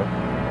underneath there.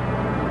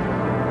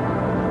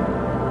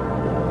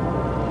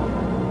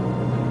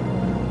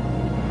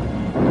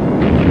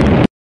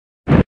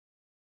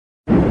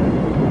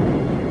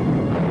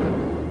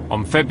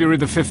 On February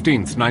the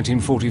 15th,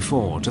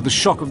 1944, to the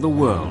shock of the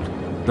world,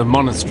 the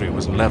monastery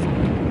was leveled.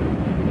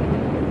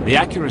 The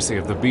accuracy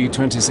of the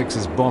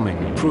B-26's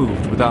bombing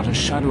proved without a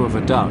shadow of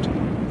a doubt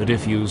that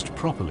if used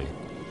properly,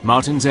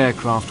 Martin's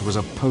aircraft was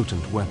a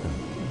potent weapon.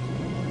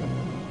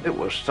 It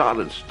was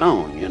solid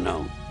stone, you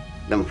know.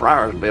 Them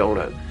friars built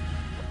a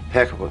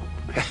heck of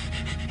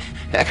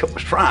a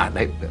shrine.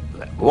 The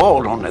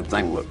walls on that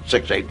thing were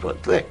 6-8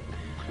 foot thick.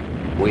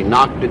 We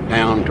knocked it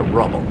down to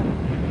rubble.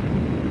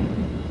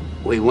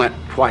 We went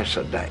twice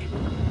a day,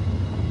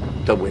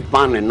 till we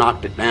finally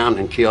knocked it down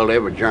and killed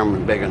every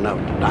German big enough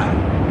to die.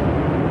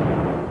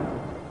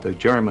 The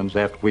Germans,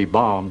 after we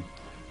bombed,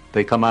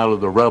 they come out of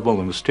the rubble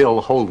and were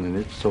still holding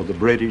it, so the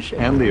British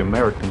and the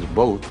Americans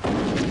both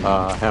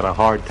had a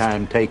hard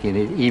time taking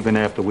it, even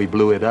after we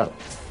blew it up.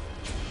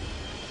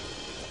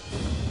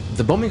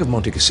 The bombing of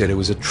Monte Cassino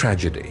was a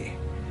tragedy.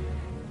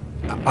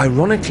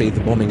 Ironically, the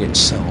bombing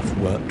itself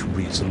worked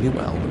reasonably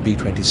well. The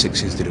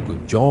B-26s did a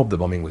good job, the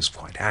bombing was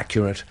quite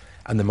accurate,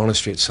 and the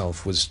monastery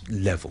itself was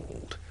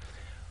leveled.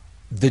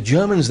 The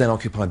Germans then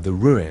occupied the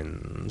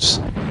ruins,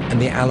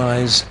 and the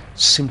Allies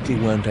simply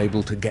weren't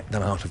able to get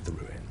them out of the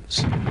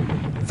ruins.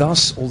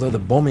 Thus, although the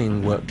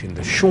bombing worked in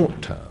the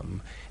short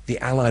term, the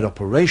Allied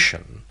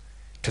operation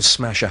to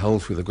smash a hole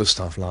through the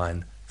Gustav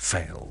Line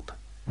failed.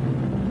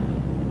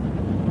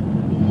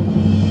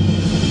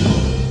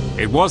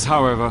 It was,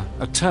 however,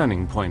 a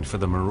turning point for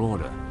the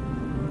Marauder.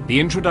 The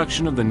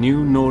introduction of the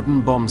new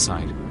Norden bomb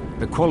sight,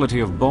 the quality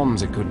of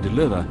bombs it could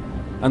deliver,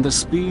 and the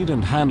speed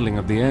and handling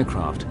of the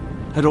aircraft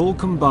had all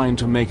combined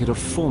to make it a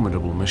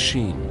formidable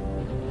machine.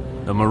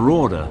 The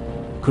Marauder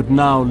could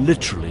now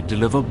literally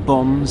deliver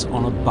bombs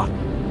on a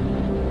button.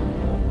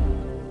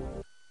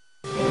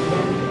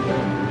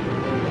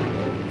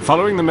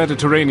 Following the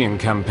Mediterranean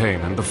campaign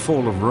and the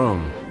fall of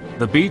Rome,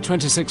 the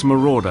B-26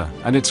 Marauder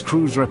and its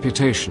crew's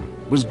reputation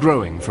was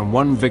growing from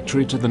one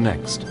victory to the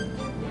next.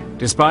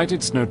 Despite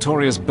its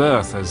notorious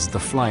birth as the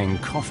flying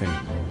coffin,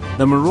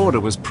 the Marauder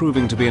was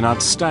proving to be an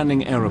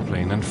outstanding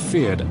aeroplane and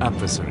feared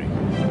adversary.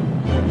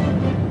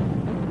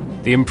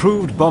 The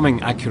improved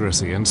bombing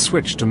accuracy and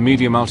switch to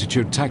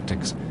medium-altitude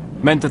tactics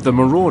meant that the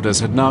Marauders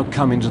had now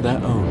come into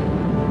their own.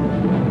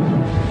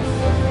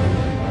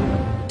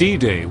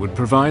 D-Day would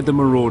provide the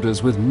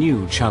Marauders with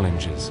new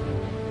challenges.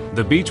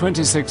 The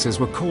B-26s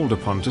were called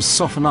upon to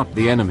soften up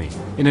the enemy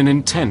in an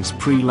intense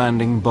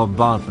pre-landing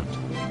bombardment.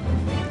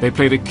 They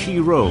played a key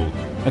role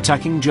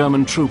attacking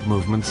German troop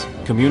movements,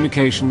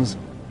 communications,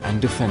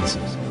 and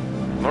defenses.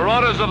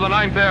 Marauders of the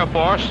 9th Air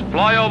Force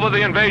fly over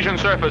the invasion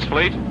surface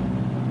fleet,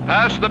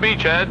 past the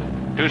beachhead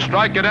to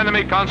strike at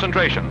enemy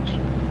concentrations.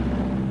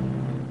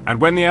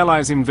 And when the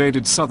Allies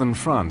invaded southern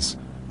France,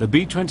 the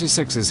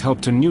B-26s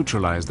helped to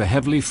neutralize the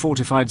heavily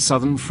fortified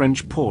southern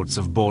French ports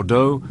of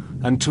Bordeaux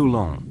and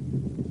Toulon.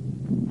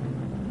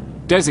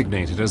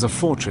 Designated as a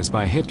fortress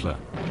by Hitler,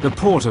 the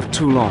port of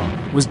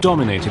Toulon was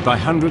dominated by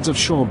hundreds of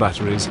shore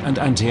batteries and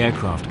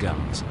anti-aircraft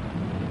guns.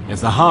 If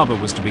the harbor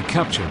was to be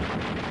captured,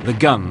 the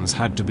guns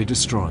had to be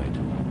destroyed.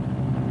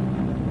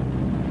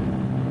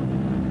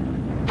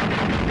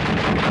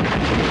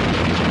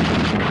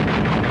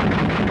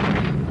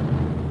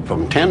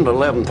 From 10 to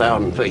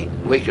 11,000 feet,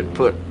 we could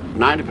put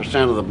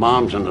 90% of the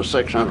bombs in a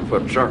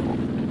 600-foot circle.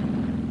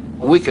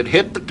 We could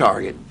hit the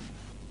target,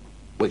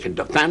 we could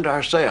defend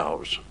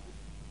ourselves,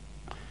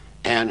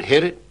 and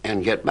hit it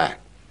and get back.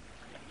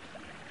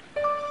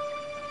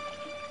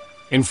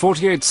 In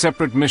 48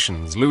 separate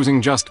missions,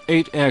 losing just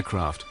 8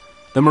 aircraft,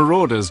 the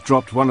Marauders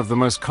dropped one of the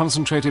most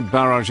concentrated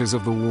barrages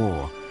of the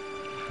war.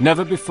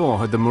 Never before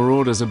had the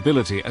Marauders'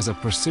 ability as a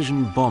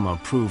precision bomber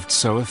proved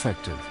so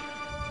effective.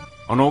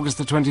 On August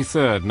the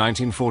 23rd,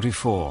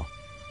 1944,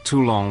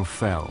 Toulon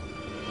fell.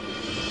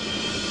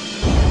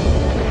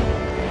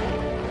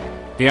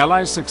 The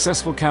Allies'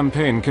 successful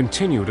campaign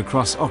continued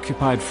across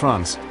occupied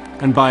France,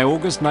 and by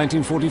August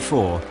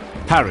 1944,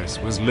 Paris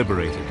was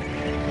liberated.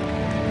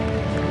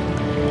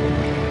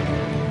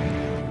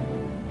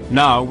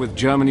 Now, with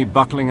Germany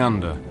buckling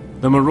under,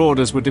 the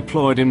Marauders were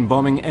deployed in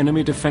bombing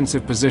enemy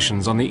defensive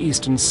positions on the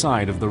eastern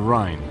side of the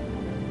Rhine.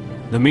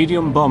 The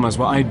medium bombers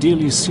were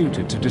ideally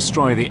suited to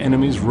destroy the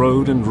enemy's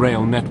road and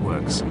rail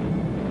networks.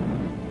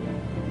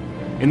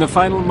 In the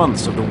final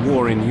months of the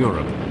war in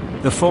Europe,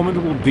 the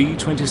formidable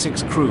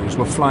B-26 crews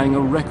were flying a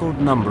record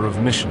number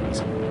of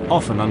missions,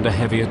 often under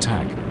heavy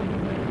attack.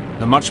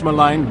 The much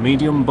maligned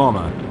medium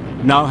bomber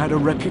now had a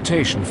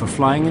reputation for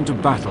flying into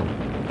battle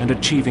and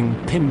achieving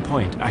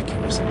pinpoint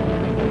accuracy.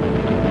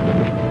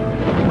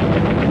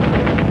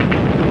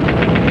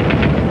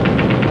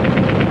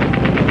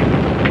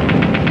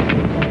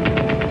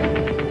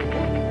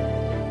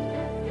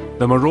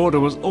 The Marauder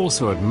was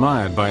also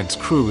admired by its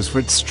crews for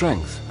its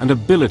strength and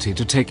ability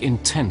to take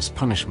intense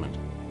punishment.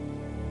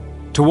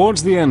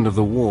 Towards the end of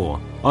the war,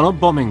 on a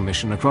bombing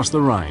mission across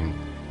the Rhine,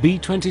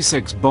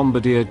 B-26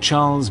 bombardier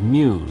Charles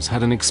Meuse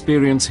had an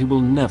experience he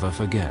will never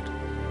forget.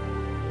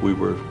 We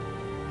were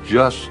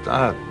just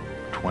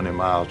 20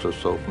 miles or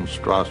so from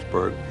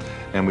Strasbourg,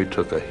 and we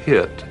took a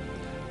hit.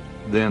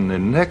 Then the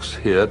next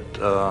hit,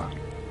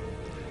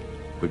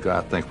 we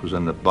got, I think, was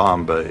in the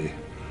Bombay.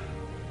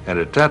 And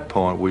at that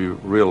point, we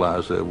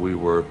realized that we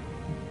were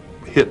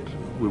hit.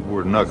 We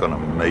were not going to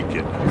make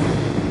it.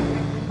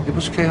 It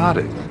was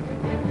chaotic.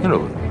 You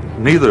know,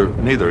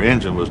 neither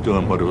engine was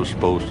doing what it was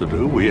supposed to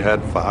do. We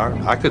had fire.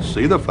 I could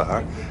see the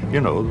fire. You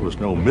know, there was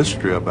no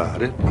mystery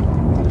about it.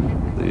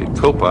 The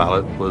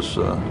co-pilot was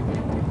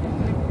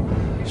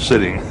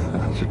sitting,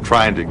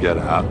 trying to get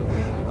out,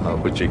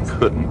 which he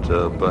couldn't,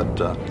 but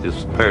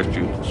his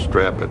parachute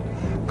strap had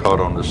caught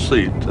on the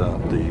seat.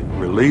 The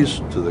release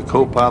to the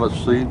co-pilot's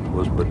seat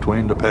was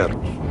between the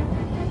pedals.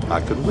 I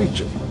could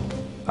reach it.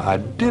 I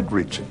did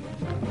reach it.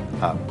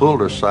 I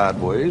pulled her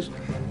sideways,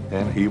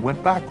 and he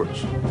went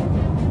backwards.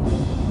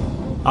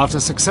 After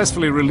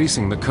successfully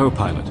releasing the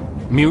co-pilot,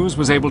 Meuse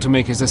was able to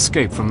make his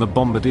escape from the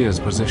bombardier's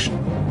position.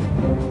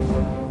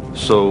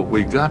 So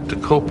we got the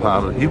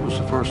co-pilot. He was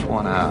the first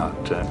one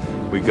out.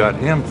 We got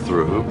him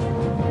through.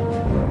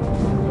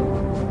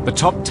 The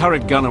top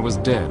turret gunner was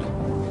dead.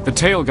 The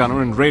tail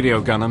gunner and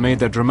radio gunner made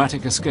their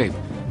dramatic escape,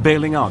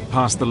 bailing out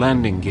past the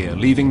landing gear,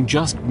 leaving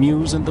just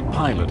Meuse and the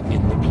pilot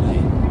in the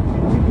plane.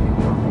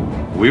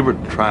 We were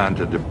trying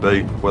to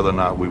debate whether or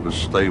not we would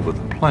stay with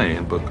the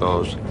plane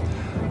because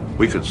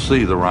we could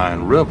see the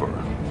Rhine River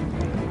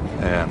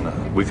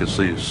and we could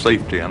see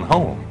safety and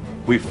home.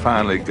 we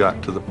finally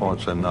got to the point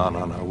saying,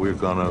 no, we're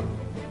gonna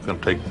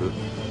take the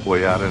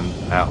way out,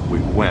 and out we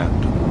went.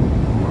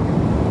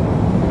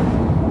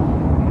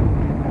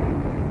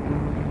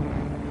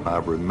 I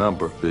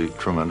remember the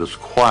tremendous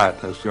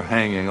quietness. You're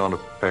hanging on a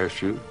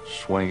parachute,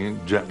 swinging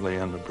gently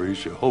in the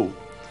breeze, you hope,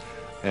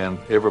 and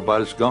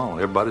everybody's gone,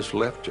 everybody's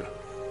left you.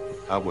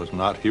 I was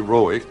not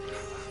heroic.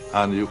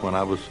 I knew when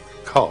I was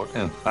caught,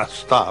 and I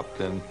stopped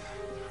and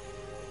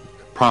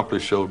promptly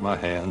showed my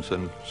hands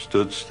and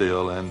stood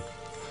still, and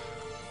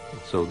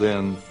so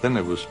then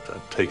it was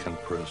taken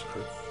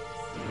prisoner.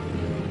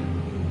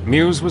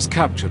 Muse was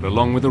captured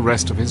along with the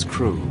rest of his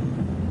crew.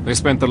 They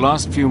spent the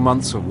last few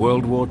months of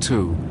World War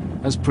II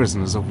as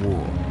prisoners of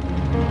war.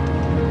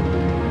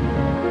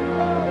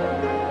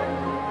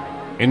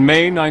 In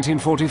May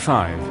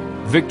 1945,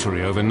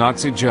 victory over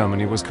Nazi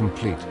Germany was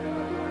complete.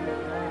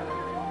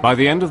 By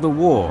the end of the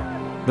war,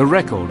 the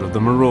record of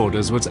the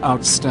Marauders was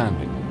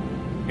outstanding.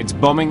 Its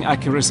bombing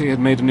accuracy had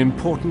made an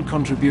important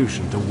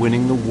contribution to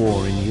winning the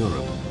war in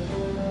Europe.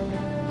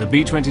 The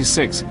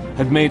B-26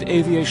 had made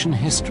aviation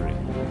history.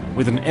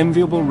 With an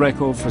enviable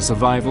record for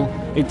survival,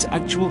 its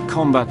actual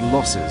combat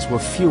losses were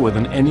fewer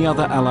than any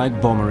other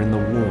Allied bomber in the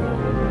war.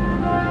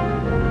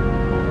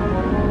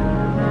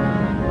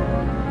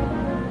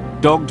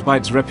 Dogged by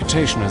its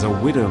reputation as a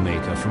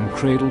widowmaker from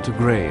cradle to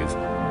grave,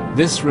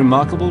 this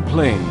remarkable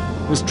plane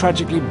was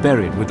tragically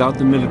buried without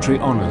the military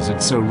honors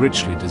it so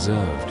richly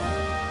deserved.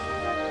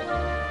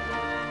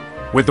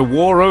 With the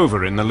war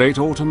over in the late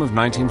autumn of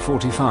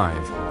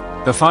 1945,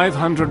 the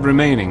 500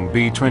 remaining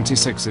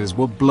B-26s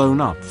were blown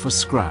up for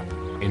scrap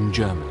in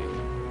Germany.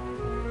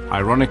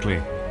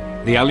 Ironically,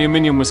 the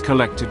aluminium was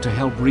collected to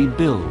help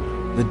rebuild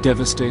the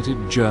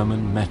devastated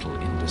German metal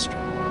industry.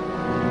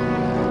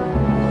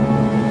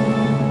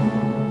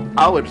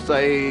 I would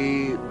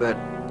say that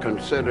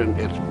considering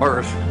its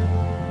birth,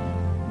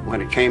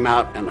 when it came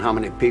out and how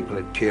many people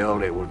it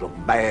killed, it was a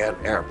bad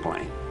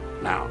airplane.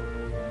 Now,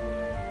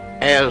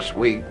 as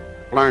we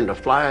learned to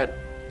fly it,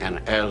 and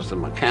as the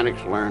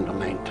mechanics learned to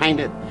maintain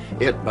it,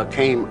 it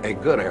became a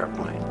good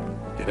airplane.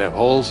 You'd have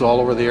holes all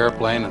over the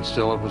airplane and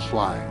still it was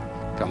flying.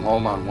 Come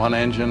home on one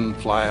engine,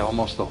 fly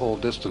almost the whole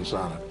distance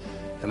on it.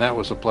 And that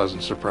was a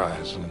pleasant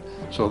surprise. And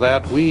so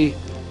that we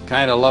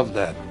kind of loved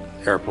that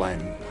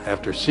airplane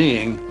after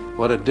seeing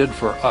what it did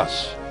for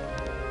us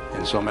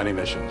in so many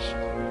missions.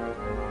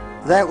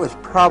 That was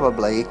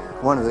probably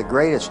one of the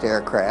greatest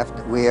aircraft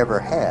that we ever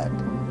had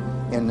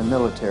in the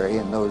military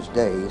in those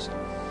days.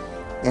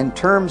 In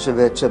terms of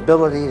its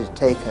ability to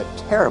take a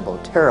terrible,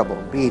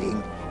 terrible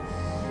beating.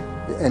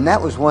 And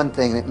that was one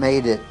thing that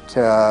made it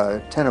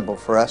tenable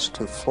for us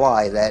to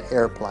fly that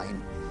airplane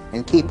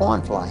and keep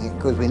on flying it,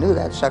 because we knew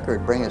that sucker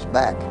would bring us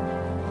back.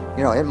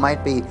 You know, it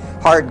might be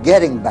hard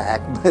getting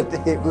back,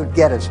 but it would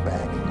get us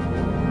back.